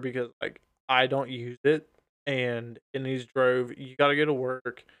car because, like, I don't use it, and it needs drove. You got to go to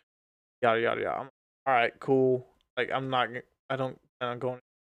work, yada, yada, yada. I'm like, all right, cool. Like, I'm going.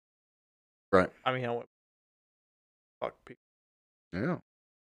 Right. I mean, I went, fuck people. Yeah.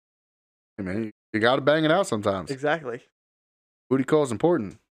 Hey, man, you got to bang it out sometimes. Exactly. Booty call is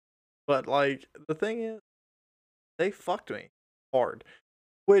important. But, like, the thing is, they fucked me hard.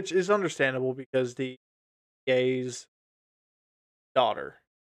 which is understandable because the gay's daughter,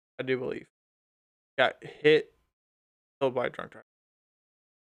 I do believe, got hit, killed by a drunk driver.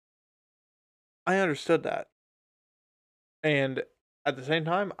 I understood that. And at the same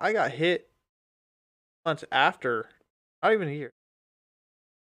time, I got hit months after, not even a year.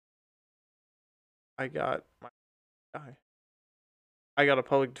 I got my guy. I got a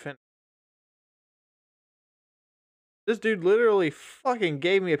public defender. This dude literally fucking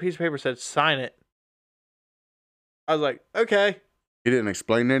gave me a piece of paper, said sign it. I was like, okay. He didn't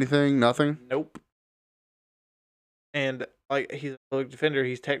explain anything, nothing? Nope. And like he's a public defender,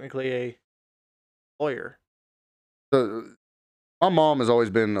 he's technically a lawyer. So, my mom has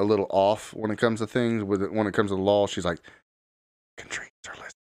always been a little off when it comes to things. When it comes to the law, she's like, Katrina's are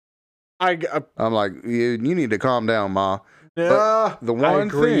listening. I'm like, you need to calm down, Ma. Yeah, but the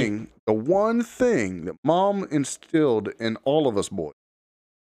one thing that Mom instilled in all of us boys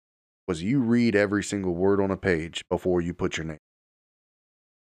was you read every single word on a page before you put your name.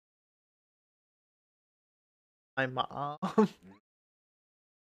 My mom,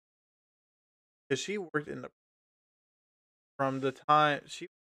 because she worked in the from the time she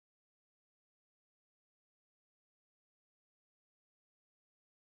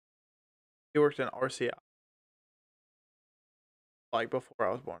worked in RCI, like before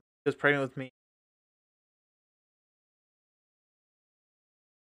I was born. She was pregnant with me,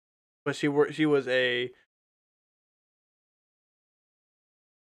 but she worked. She was a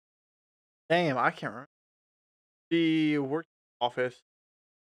damn. I can't remember. She worked in the office.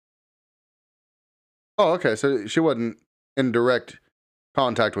 Oh, okay. So she wasn't in direct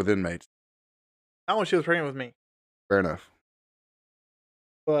contact with inmates. Not when she was pregnant with me, Fair enough.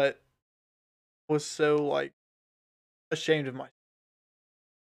 but was so like ashamed of my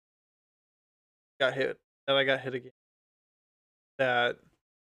got hit that I got hit again. That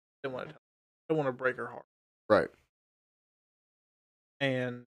didn't want to don't want to break her heart. Right.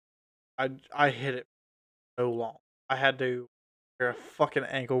 And I hit it so long. I had to wear a fucking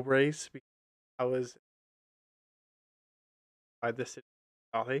ankle brace because I was by this city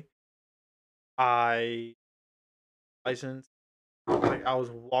coffee. I licensed like I was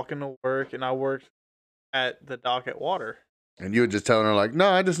walking to work and I worked at the dock at Water. And you were just telling her like, no,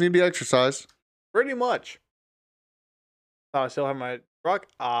 I just need the exercise. Pretty much. Thought I still have my truck.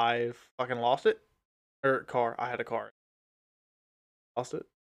 I fucking lost it. Or car. I had a car. Lost it.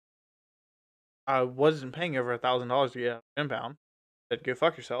 I wasn't paying over $1,000 to get out of impound. Said go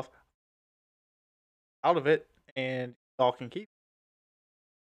fuck yourself. Out of it and y'all can keep.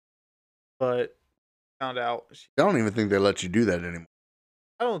 But found out I don't even think they let you do that anymore.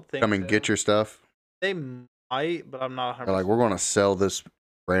 I don't think Come and get your stuff. They might, but I'm not 100%. They're like, we're going to sell this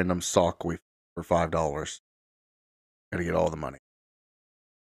random sock for $5. Got to get all the money.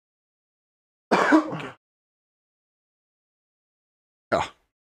 Okay. Yeah.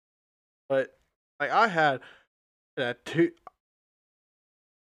 But like I had that two.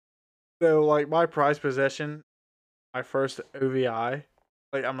 So like my prized possession, my first OVI.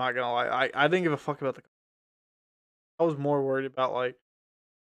 Like I'm not gonna lie, I didn't give a fuck about the. I was more worried about like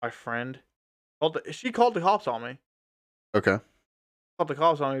my friend. She called the cops on me. Okay. Called the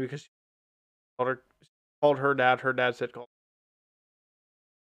cops on me because she called her dad. Her dad said call.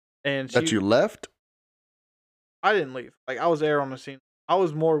 And That you left? I didn't leave. Like I was there on the scene. I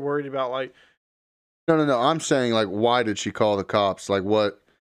was more worried about like. No. I'm saying like, why did she call the cops? Like what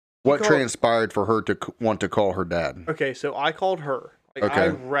transpired for her to want to call her dad? Okay, so I called her. Like Okay. I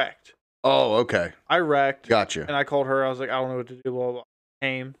wrecked. Oh, okay. I wrecked. Gotcha. And I called her. I was like, I don't know what to do. Blah, blah, blah.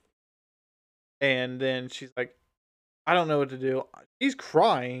 Came. And then she's like, I don't know what to do. She's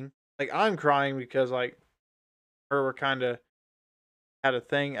crying. Like, I'm crying because, like, her were kind of had a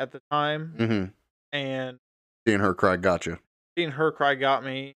thing at the time. Mm-hmm. And seeing her cry got you. Seeing her cry got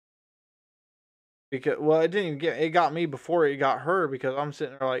me. Because, well, it didn't even it got me before it got her because I'm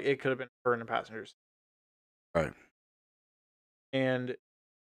sitting there like, it could have been her and the passengers. Right. And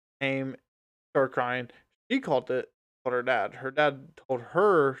came, started crying. She called her dad. Her dad told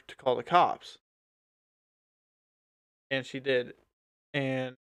her to call the cops. And she did.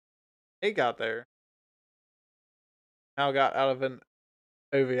 And they got there. Now got out of an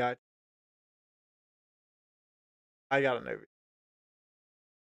OVI. I got an OVI.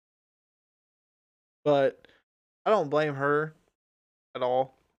 But I don't blame her at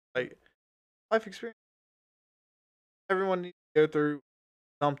all. Like, life experience. Everyone needs to go through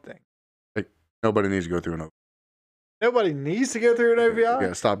something. Like, nobody needs to go through an OVI. Nobody needs to go through an OVI?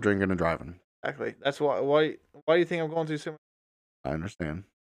 Yeah, stop drinking and driving. Exactly. That's why do you think I'm going through so much? I understand.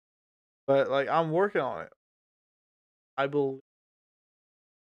 But, like, I'm working on it. I believe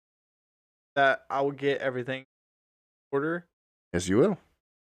that I will get everything in order Yes, you will.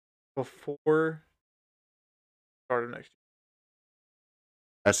 before start of next year.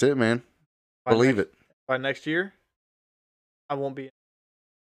 That's it, man. By Believe next, it. By next year, I won't be.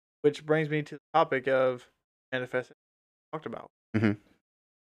 Which brings me to the topic of manifesting talked about. Mhm.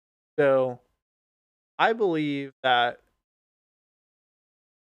 So I believe that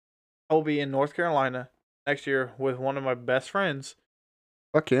I'll be in North Carolina next year with one of my best friends,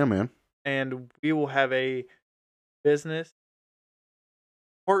 Fuck yeah, man. and we will have a business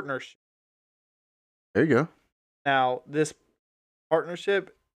partnership. There you go. Now, this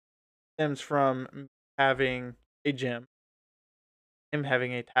partnership stems from having a gym, him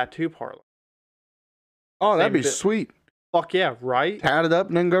having a tattoo parlor. Oh, that'd Same be bit. sweet. Fuck yeah, right? Tat it up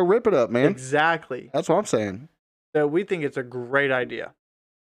and then go rip it up, man. Exactly. That's what I'm saying. So we think it's a great idea.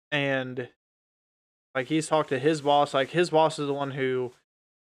 And like he's talked to his boss, like his boss is the one who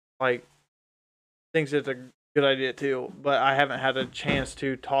like thinks it's a good idea too, but I haven't had a chance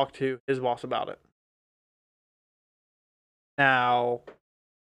to talk to his boss about it. Now,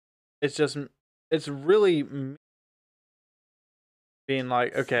 it's really being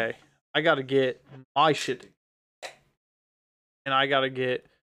like, okay, I got to get my shit and I got to get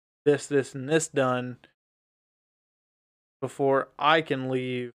this, and this done before I can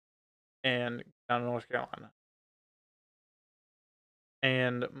leave and go down to North Carolina.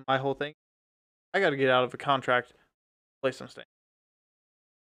 And my whole thing, I got to get out of a contract, place I'm staying.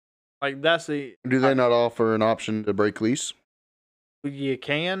 Like that's the. Do they not offer an option to break lease? You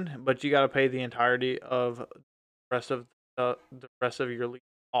can, but you got to pay the entirety of the rest of your lease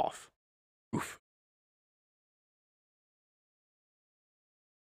off. Oof.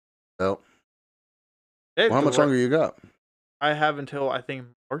 Well, how much longer you got? I have until I think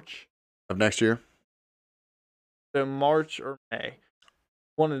March Of next year? So March or May.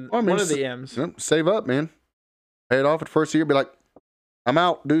 One of the M's. Save up, man. Pay it off at first year. Be like, I'm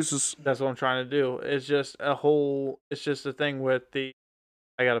out. Deuces. That's what I'm trying to do. It's just a thing with the,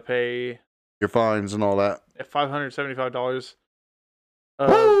 I got to pay your fines and all that. $575.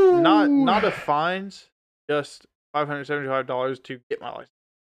 Not the fines, just $575 to get my license.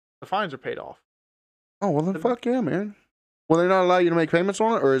 The fines are paid off. Oh, well then fuck yeah, man. Will they not allow you to make payments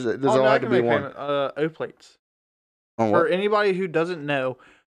on it, or is it does it all have to be one? O-plates. Oh, for anybody who doesn't know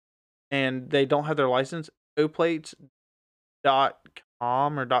and they don't have their license, oplates.com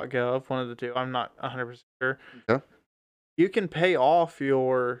or .gov, one of the two. I'm not 100% sure. Okay. You can pay off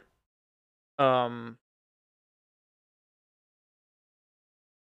your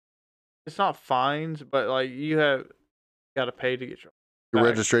it's not fines, but like you have got to pay to get your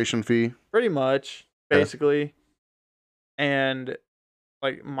registration fee. Pretty much, basically. And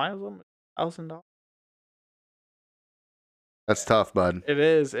like miles $1,000. That's tough, bud. It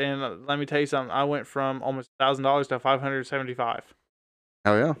is, and let me tell you something. I went from almost $1,000 to $575.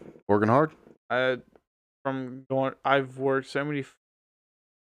 Hell yeah, working hard. I've worked so many.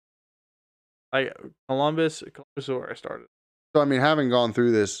 Like Columbus is where I started. So I mean, having gone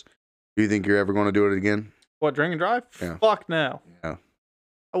through this, do you think you're ever going to do it again? What, drink and drive? Yeah. Fuck no. Yeah.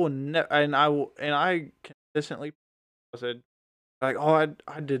 I will never, and I consistently said, like, oh,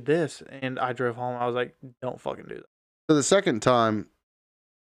 I did this, and I drove home. I was like, don't fucking do that. So the second time,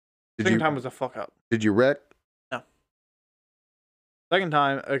 Second time was a fuck up. Did you wreck? No. Second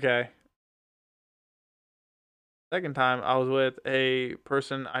time, okay. Second time, I was with a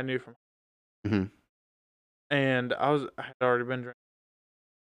person I knew from, and I had already been drinking.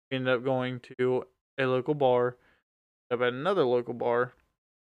 We ended up going to a local bar, up at another local bar.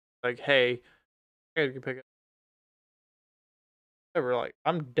 Like, hey, I gotta go pick up. Whatever, like,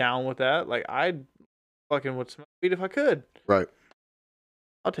 I'm down with that. Like, I fucking would smoke weed if I could. Right.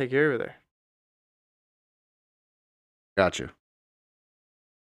 I'll take you over there. Gotcha.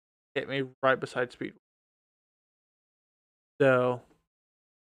 Hit me right beside Speedway. So,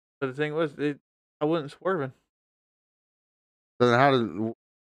 but the thing was, I wasn't swerving. So then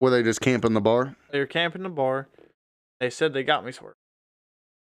were they just camping the bar? They were camping the bar. They said they got me swerving.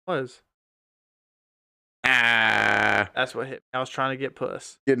 That's what hit me. I was trying to get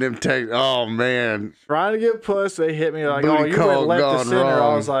puss. Getting them taken. Oh man. Trying to get puss. They hit me like, oh, you went left to center.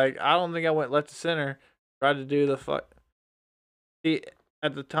 Wrong. I was like, I don't think I went left to center. Tried to do the fuck. See,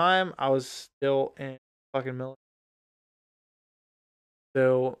 at the time, I was still in fucking military.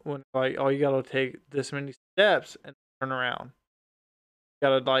 So when like, oh, you gotta take this many steps and turn around. You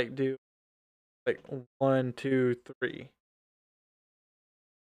gotta like do like 1, 2, 3.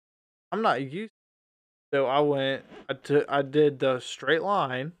 I'm not used. So I did the straight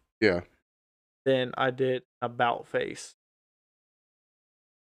line. Yeah. Then I did about face.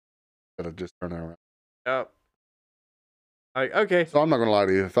 instead of just turning around. Yep. Like, okay. So I'm not gonna lie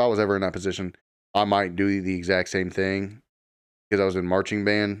to you. If I was ever in that position, I might do the exact same thing because I was in marching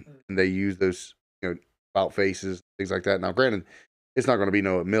band and they use those, about faces, things like that. Now, granted, it's not gonna be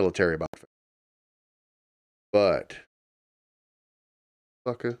no military about face, but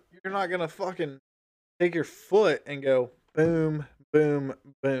fucker, You're not gonna fucking take your foot and go boom, boom,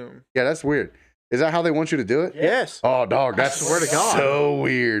 boom. yeah, that's weird. Is that how they want you to do it? Yes. Oh, dog, that's I swear to God. so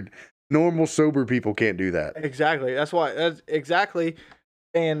weird. Normal sober people can't do that. Exactly. That's why. That's exactly.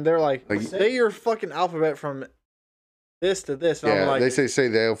 And they're like, say your fucking alphabet from this to this. And I'm Yeah, like, they say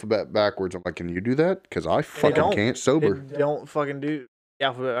the alphabet backwards. I'm like, can you do that? Because I fucking can't sober. They don't fucking do the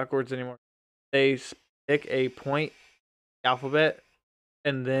alphabet backwards anymore. They pick a point alphabet,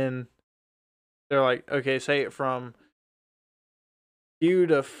 and then they're like, okay, say it from Q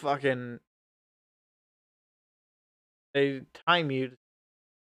to fucking. They time you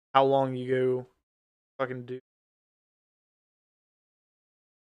how long you go fucking do.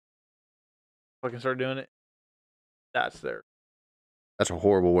 Fucking start doing it. That's their. That's a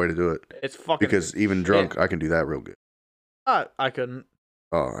horrible way to do it. It's fucking. Because even drunk, I can do that real good. I couldn't.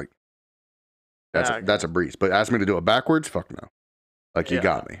 Oh, that's a breeze. But ask me to do it backwards? Fuck no. Like, you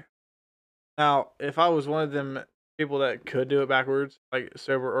got me. Now, if I was one of them people that could do it backwards, like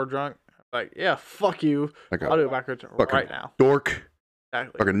sober or drunk, like, yeah, fuck you. Like I'll do it backwards right now. Dork.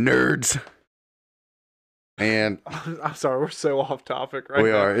 Exactly. Fucking nerds. And I'm sorry, we're so off topic right now.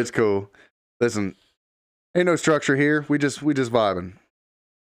 we are. It's cool. Listen, ain't no structure here. We just vibing.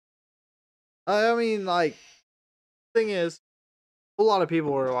 I mean, like, thing is, a lot of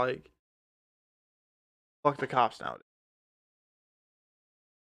people are like, fuck the cops nowadays.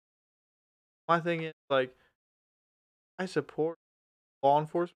 My thing is, like, I support law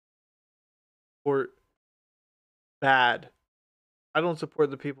enforcement, support bad. I don't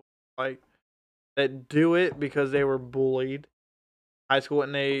support the people, like, that do it because they were bullied in high school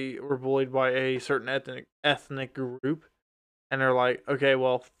and they were bullied by a certain ethnic group. And they're like, okay,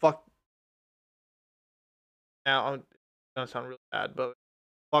 well, fuck. Now, it's going to sound really bad, but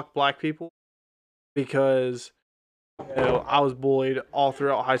fuck black people because, I was bullied all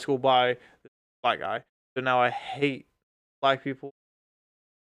throughout high school by this black guy. So now I hate black people.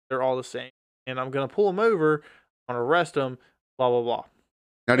 They're all the same. And I'm going to pull them over, I'm going to arrest them, blah, blah, blah.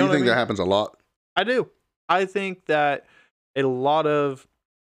 Now, do you think that happens a lot? I do. I think that a lot of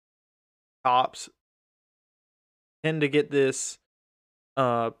cops tend to get this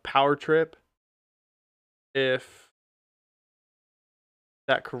power trip, if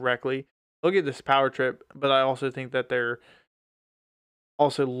that correctly. They'll get this power trip, but I also think that they're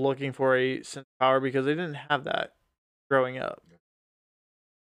also looking for a sense of power because they didn't have that growing up.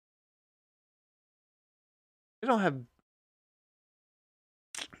 They don't have.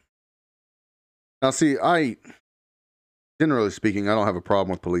 Now, see, generally speaking, I don't have a problem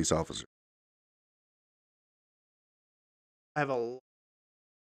with police officers. I have a.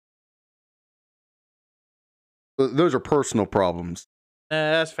 Those are personal problems.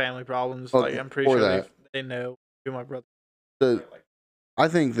 That's family problems. Well, like, I'm pretty sure that. they know who my brother. I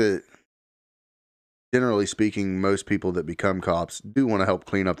think that, generally speaking, most people that become cops do want to help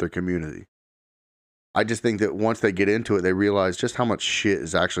clean up their community. I just think that once they get into it, they realize just how much shit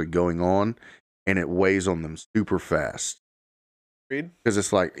is actually going on, and it weighs on them super fast. Because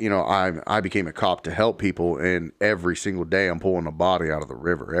it's like, I became a cop to help people, and every single day I'm pulling a body out of the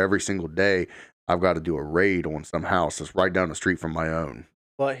river. Every single day I've got to do a raid on some house that's right down the street from my own.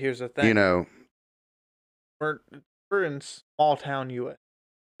 But here's the thing. We're in small town U.S.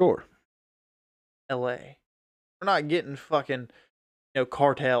 Sure. L.A. We're not getting fucking,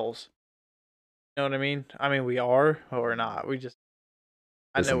 cartels. You know what I mean? I mean, we are, or we're not.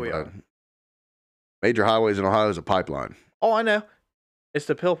 I know we are. Major highways in Ohio is a pipeline. Oh, I know. It's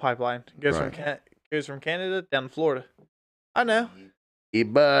the pill pipeline. It goes from Canada down to Florida. I know. Hey,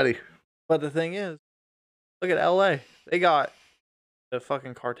 buddy. But the thing is, look at LA. They got the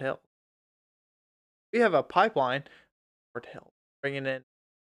fucking cartel. We have a pipeline cartel bringing in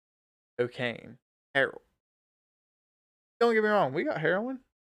cocaine, heroin. Don't get me wrong. We got heroin.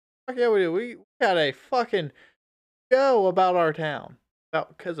 Fuck yeah, we do. We got a fucking show about our town.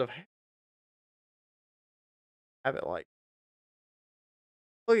 Because of have it like.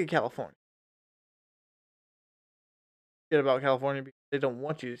 Look at California. Get about California because they don't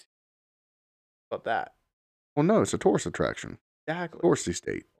want you to see about that. Well, no, it's a tourist attraction. Exactly. Touristy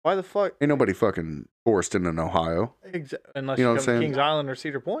state. Why the fuck? Ain't nobody fucking touristing in Ohio. Unless you come to Kings Island or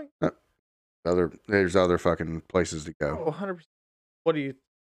Cedar Point. There's other fucking places to go. Oh, 100%. What do you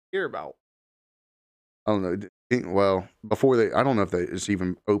hear about? I don't know. Well, before I don't know if it's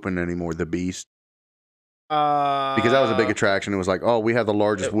even open anymore. The Beast, Because because that was a big attraction. It was like, oh, we have the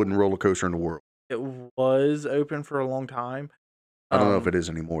largest it- wooden roller coaster in the world. It was open for a long time. I don't know if it is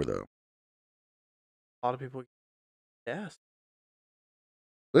anymore though. A lot of people. Yes.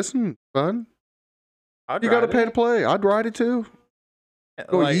 Listen, son, I'd you got to ride pay it. to play. I'd ride it too.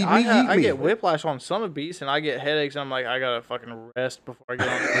 Go Like, yeet me, yeet I me. get whiplash on some of Beast, and I get headaches. And I'm like, I gotta fucking rest before I get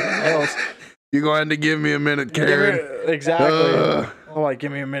on anything else. You're going to give me a minute, Karen. Exactly. I'm like,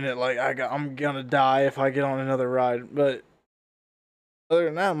 give me a minute. Like, I'm gonna die if I get on another ride. But other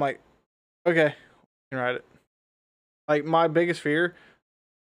than that, I'm like, okay, I can ride it. Like, my biggest fear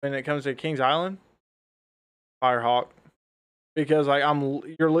when it comes to Kings Island, Firehawk, because like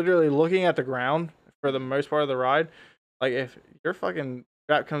you're literally looking at the ground for the most part of the ride. Like, if your fucking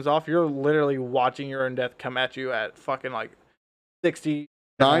strap comes off, you're literally watching your own death come at you at fucking like 60.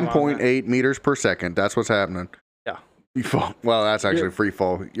 9.8 meters per second. That's what's happening. Yeah. You fall. Well, that's actually free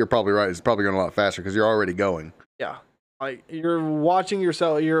fall. You're probably right. It's probably going a lot faster because you're already going. Yeah. Like, you're watching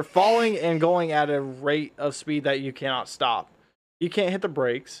yourself. You're falling and going at a rate of speed that you cannot stop. You can't hit the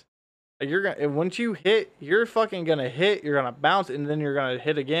brakes. Like, you're gonna, once you hit, you're fucking gonna hit. You're gonna bounce, and then you're gonna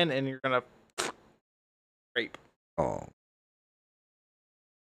hit again, and you're gonna rape. Oh.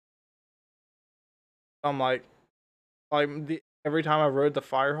 I'm like every time I rode the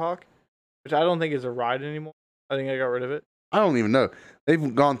Firehawk, which I don't think is a ride anymore. I think I got rid of it. I don't even know.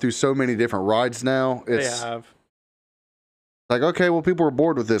 They've gone through so many different rides now. It's They have. like, okay, well, people are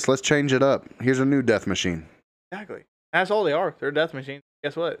bored with this. Let's change it up. Here's a new death machine. Exactly. That's all they are. They're a death machine.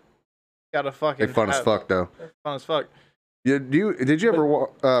 Guess what? Gotta fucking. They're fun as fuck, though. They're fun as fuck. Yeah, did you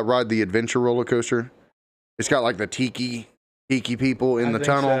ever ride the adventure roller coaster? It's got like the tiki people in the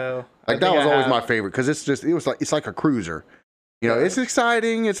tunnel. So. Like, that was always my favorite because it's like a cruiser. You know, it's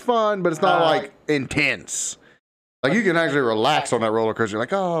exciting, it's fun, but it's not like intense. Like, you can actually relax on that roller coaster.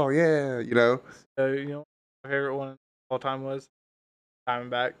 Like, oh yeah, you know. So, you know, my favorite one of all time was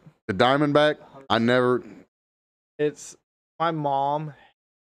Diamondback. The Diamondback. I never. It's my mom.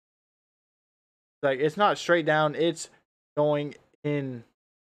 Like, it's not straight down. It's going in.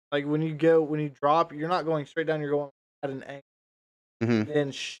 Like, when you drop, you're not going straight down. You're going at an angle. Mm-hmm.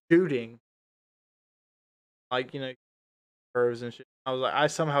 And shooting. Like, you know, curves and shit. I was like, I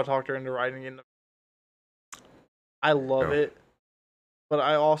somehow talked her into riding in. I love it, but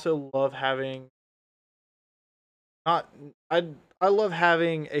I also love having. I love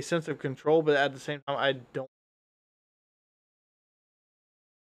having a sense of control, but at the same time, I don't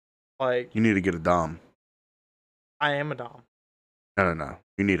like. You need to get a Dom. I am a Dom. No.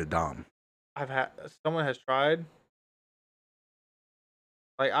 You need a Dom. Someone has tried.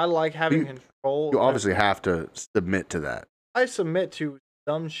 Like, I like having control. You obviously have to submit to that. I submit to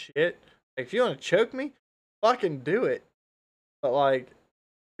dumb shit. Like, if you want to choke me, fucking do it. But like,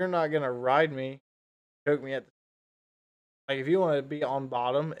 you're not gonna ride me, choke me at the. Like, if you want to be on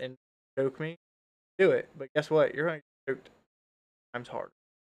bottom and choke me, do it. But guess what? You're gonna get choked times harder.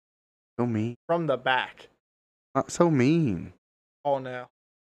 So mean. From the back. Not so mean. Oh no.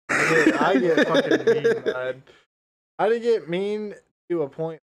 I get fucking mean, man. I did get mean to a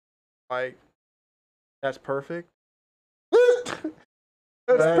point like that's perfect. That's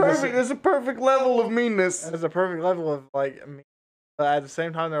perfect. It's a perfect level of meanness. That's a perfect level of like mean. But at the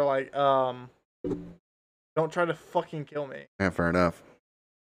same time they're like, don't try to fucking kill me. Yeah, fair enough.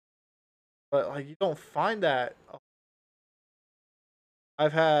 But like, you don't find that.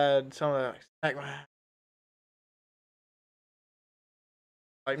 I've had some of that smack my ass.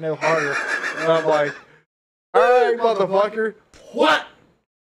 Like, no harder. And I'm like, alright, motherfucker. What?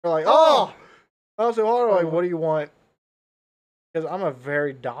 They're like, oh, not so hard. I'm like, what do you want? Because I'm a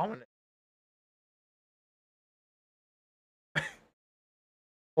very dominant.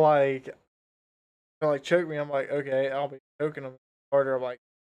 Like, they're like, choke me. I'm like, okay, I'll be choking them harder. I'm like,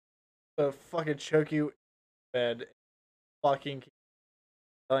 so fucking choke you in bed. Fucking keep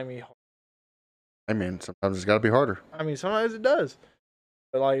telling me. I mean, sometimes it's got to be harder. I mean, sometimes it does.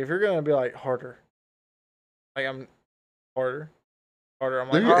 But like, if you're gonna be like harder, like I'm harder. I'm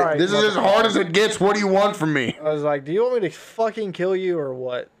like, all right, this is as hard as it gets. What do you want from me? I was like, do you want me to fucking kill you or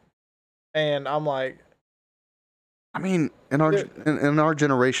what? And I'm like, I mean, in our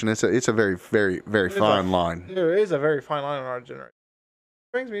generation, it's a very, very, very fine line. There is a very fine line in our generation.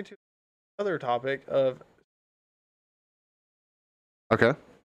 Brings me to another topic of. Okay.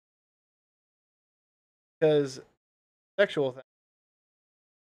 Because sexual thing.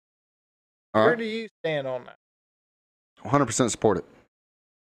 All Where right. do you stand on that? 100% support it.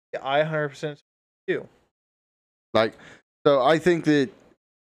 I 100% do. Like, so I think that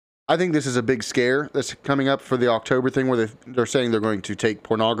I think this is a big scare that's coming up for the October thing where they're saying they're going to take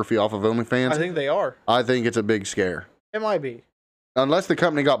pornography off of OnlyFans. I think they are. I think it's a big scare. It might be. Unless the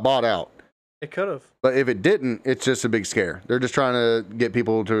company got bought out. It could have. But if it didn't, it's just a big scare. They're just trying to get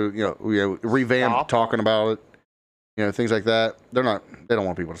people to, revamp talking about it. Things like that. They don't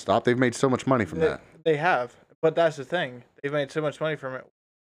want people to stop. They've made so much money from that. They have. But that's the thing. They've made so much money from it.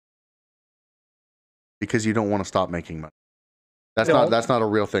 Because you don't want to stop making money. That's not a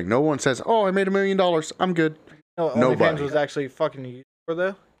real thing. No one says, "Oh, I made $1 million. I'm good." No, Nobody. OnlyFans was actually fucking used for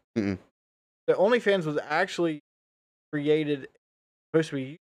though. Mm-mm. The OnlyFans was actually created, supposed to be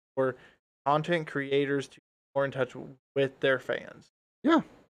used for content creators to be more in touch with their fans. Yeah.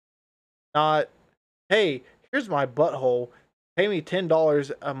 Not, hey, here's my butthole. Pay me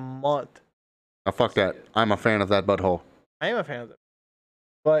 $10 a month. Oh, fuck that. I'm a fan of that butthole. I am a fan of that.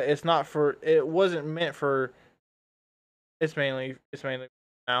 But it's not for, it wasn't meant for, it's mainly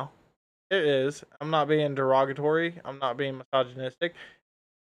now. It is. I'm not being derogatory. I'm not being misogynistic.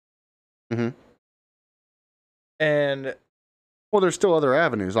 Mm-hmm. And well, there's still other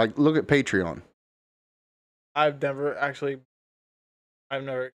avenues. Like, look at Patreon. I've never.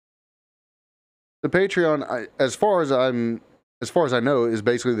 The Patreon, as far as I know, is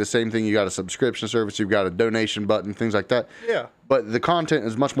basically the same thing. You got a subscription service, you've got a donation button, things like that. Yeah. But the content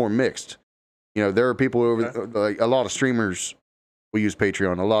is much more mixed. There are people like a lot of streamers will use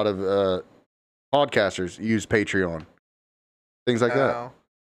Patreon. A lot of podcasters use Patreon. Things like that.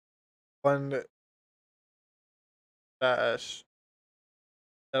 One that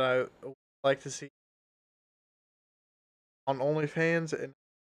I would like to see on OnlyFans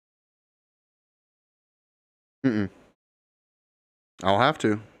and. I'll have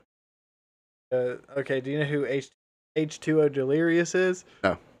to. Okay, do you know who H2O Delirious is?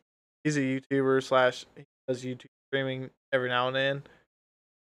 No. He's a YouTuber / he does YouTube streaming every now and then.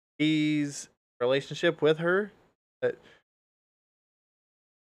 He's in a relationship with her. But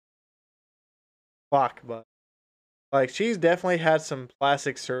like she's definitely had some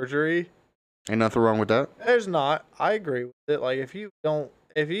plastic surgery. Ain't nothing wrong with that. There's not. I agree with it. Like if you want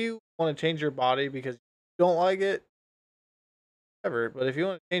to change your body because you don't like it, whatever. But if you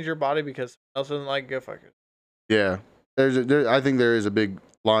want to change your body because someone else doesn't like it, go fuck it. Yeah. I think there is a big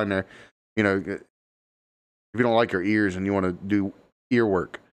line there. If you don't like your ears and you want to do ear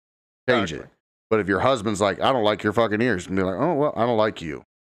work, change it. But if your husband's like, I don't like your fucking ears, and be like, oh well, I don't like you.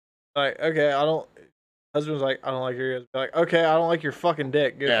 Like, okay, husband's like, I don't like your ears. Be like, okay, I don't like your fucking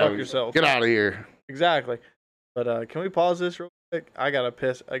dick. Go fuck yourself. Get out of here. Exactly. But can we pause this real quick? I gotta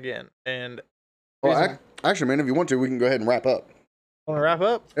piss again. And well, actually, man, if you want to, we can go ahead and wrap up. Want to wrap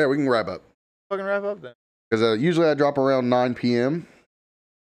up? Yeah, we can wrap up. Fucking wrap up then. Because usually I drop around 9 p.m.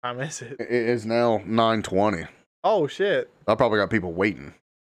 I miss it. It is now 9:20. Oh shit! I probably got people waiting.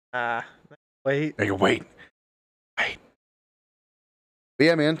 Wait. They can wait. But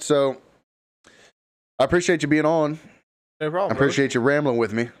yeah, man. So I appreciate you being on. No problem. I appreciate you rambling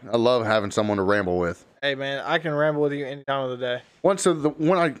with me. I love having someone to ramble with. Hey man, I can ramble with you any time of the day. One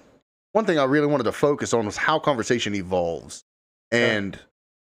thing I really wanted to focus on was how conversation evolves, and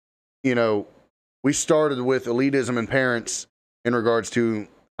we started with elitism and parents in regards to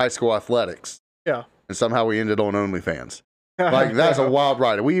high school athletics. Yeah. And somehow we ended on OnlyFans. Like, that's a wild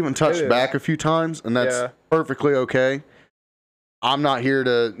ride. We even touched back a few times, and that's perfectly okay. I'm not here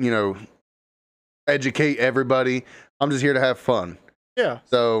to, educate everybody. I'm just here to have fun. Yeah.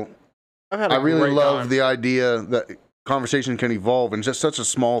 So I really love the idea that conversation can evolve, and just such a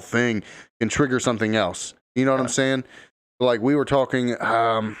small thing can trigger something else. You know what I'm saying? Like, we were talking,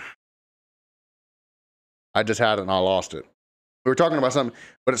 I just had it and I lost it. We were talking about something,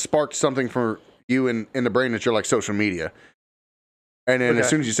 but it sparked something for you in the brain that you're like social media. And then as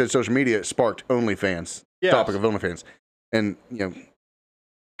soon as you said social media, it sparked OnlyFans. Yes. Topic of OnlyFans. And,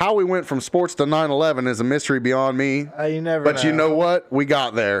 how we went from sports to 9/11 is a mystery beyond me. You never But know. you know what? We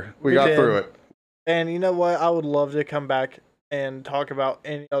got there. We got through it. And you know what? I would love to come back and talk about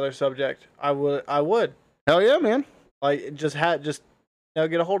any other subject. I would. Hell yeah, man. Like, just get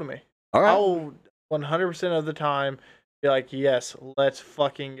a hold of me. All right. I'll 100% of the time be like, yes, let's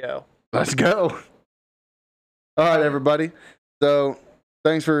fucking go. Let's go. All right, everybody. So,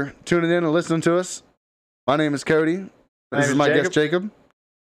 thanks for tuning in and listening to us. My name is Cody. This is my guest, Jacob.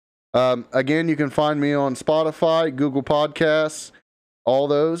 Again, you can find me on Spotify, Google Podcasts, all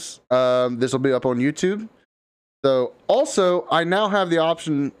those. This will be up on YouTube. So, also, I now have the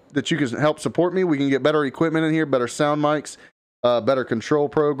option that you can help support me. We can get better equipment in here, better sound mics, better control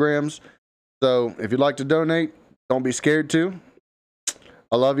programs. So, if you'd like to donate, don't be scared to.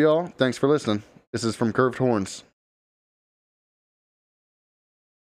 I love y'all. Thanks for listening. This is from Curved Horns.